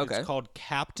made. Okay. It's called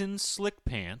Captain Slick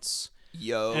Pants.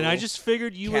 Yo. And I just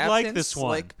figured you would like this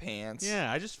one. Slick Pants.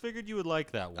 Yeah, I just figured you would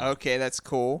like that one. Okay, that's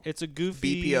cool. It's a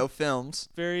goofy, BPO Films.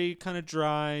 very kind of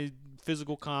dry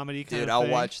physical comedy kind Dude, of I'll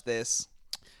thing. watch this.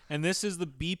 And this is the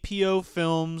BPO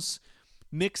Films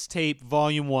Mixtape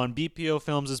Volume 1. BPO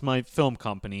Films is my film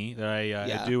company that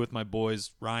I do with my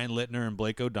boys Ryan Littner and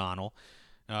Blake O'Donnell.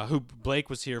 Blake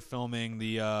was here filming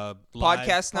the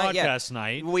Podcast night. podcast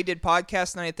night. We did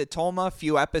podcast night at the Tolma a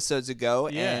few episodes ago,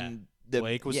 Yeah. and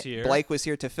Blake was here. Blake was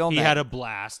here to film He that. had a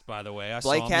blast, by the way. I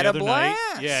Blake saw him had the a other night.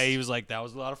 blast. Yeah, he was like, that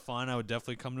was a lot of fun. I would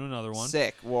definitely come to another one.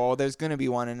 Sick. Well, there's going to be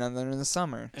one another in the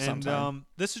summer And sometime.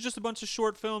 this is just a bunch of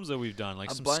short films that we've done, like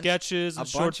A some bunch- sketches and a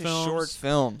short bunch films. of short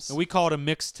films. And we call it a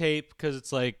mixtape because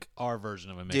it's like our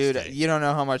version of a Dude, mixtape. you don't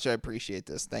know how much I appreciate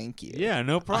this. Thank you. Yeah,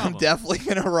 no problem. I'm definitely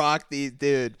going to rock these,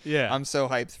 dude. Yeah. I'm so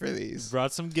hyped for these.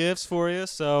 Brought some gifts for you,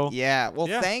 so Yeah. Well,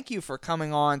 Yeah. thank you for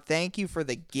coming on. Thank you for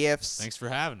the gifts. thanks for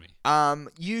having me.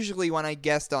 Usually when I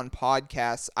guest on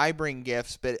podcasts, I bring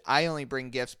gifts, but I only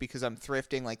bring gifts because I'm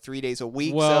thrifting like 3 days a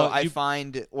week. Well, so I you-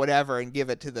 find whatever and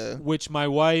give it to the. Which my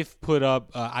wife put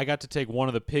up. I got to take one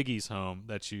of the piggies home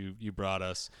that you brought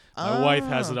us. My wife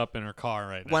has it up in her car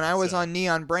right now. When I was so- on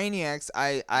Neon Brainiacs,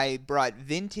 I brought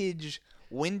vintage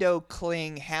window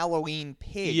cling Halloween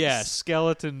pigs. Yeah,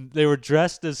 skeleton. They were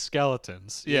dressed as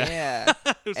skeletons. Yeah. Yeah.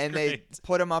 It was And great. they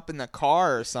put them up in the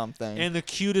car or something. And the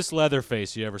cutest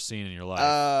Leatherface you ever seen in your life.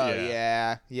 Oh,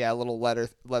 yeah. A little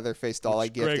leather-faced doll I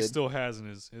Greg gifted. still has in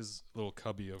his little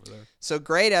cubby over there. So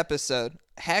great episode.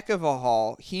 Heck of a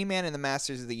haul. He-Man and the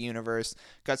Masters of the Universe.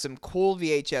 Got some cool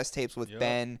VHS tapes with Yup.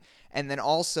 Ben. And then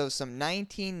also some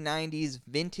 1990s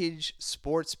vintage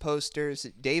sports posters.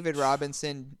 David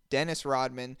Robinson, Dennis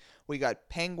Rodman. We got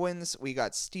Penguins. We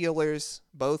got Steelers.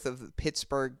 Both of the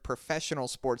Pittsburgh professional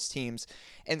sports teams.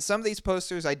 And some of these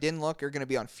posters I didn't look are going to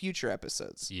be on future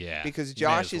episodes. Yeah, Because you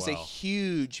may Josh as is a well.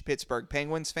 huge Pittsburgh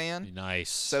Penguins fan. Nice.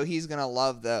 So he's going to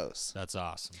love those. That's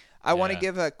awesome. I want to Yeah.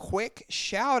 give a quick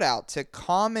shout out to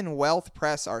Commonwealth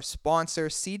Press, our sponsor,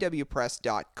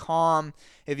 CWPress.com.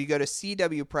 If you go to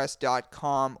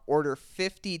CWPress.com, order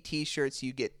 50 t-shirts,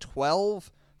 you get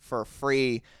 12 for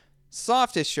free.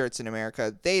 Softest shirts in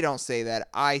America. They don't say that.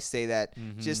 I say that.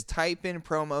 Just type in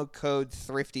promo code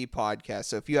Thrifty Podcast.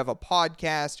 So if you have a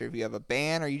podcast or if you have a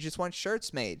band or you just want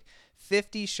shirts made,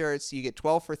 50 shirts, you get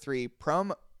 12 for free.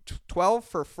 12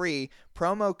 for free.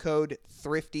 Promo code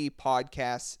Thrifty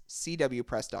Podcast,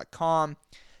 CWPress.com.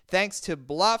 Thanks to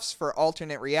Bluffs for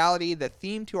Alternate Reality, the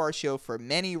theme to our show for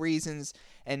many reasons.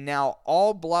 And now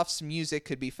all Bluffs music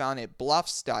could be found at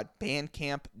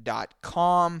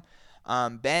bluffs.bandcamp.com.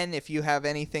 Ben, if you have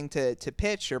anything to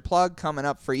pitch or plug coming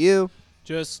up for you.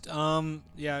 Just you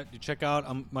check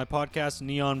out my podcast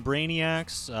Neon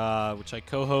Brainiacs, which I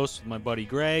co-host with my buddy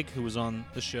Greg, who was on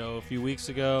the show a few weeks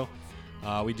ago.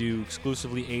 We do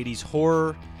exclusively 80s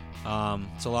horror.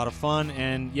 It's a lot of fun,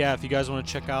 and yeah, if you guys want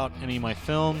to check out any of my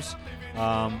films,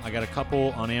 I got a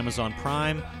couple on Amazon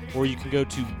Prime, or you can go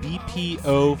to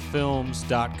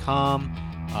bpofilms.com.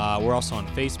 We're also on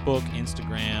Facebook,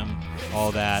 Instagram,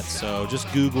 all that. So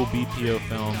just Google BPO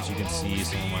Films. You can see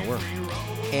some of my work.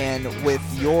 And with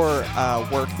your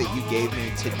work that you gave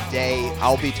me today,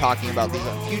 I'll be talking about these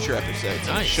on future episodes.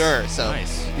 I'm Nice. sure. So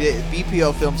Nice. the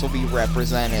BPO Films will be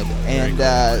represented. And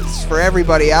for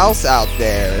everybody else out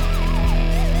there,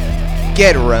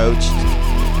 get roached.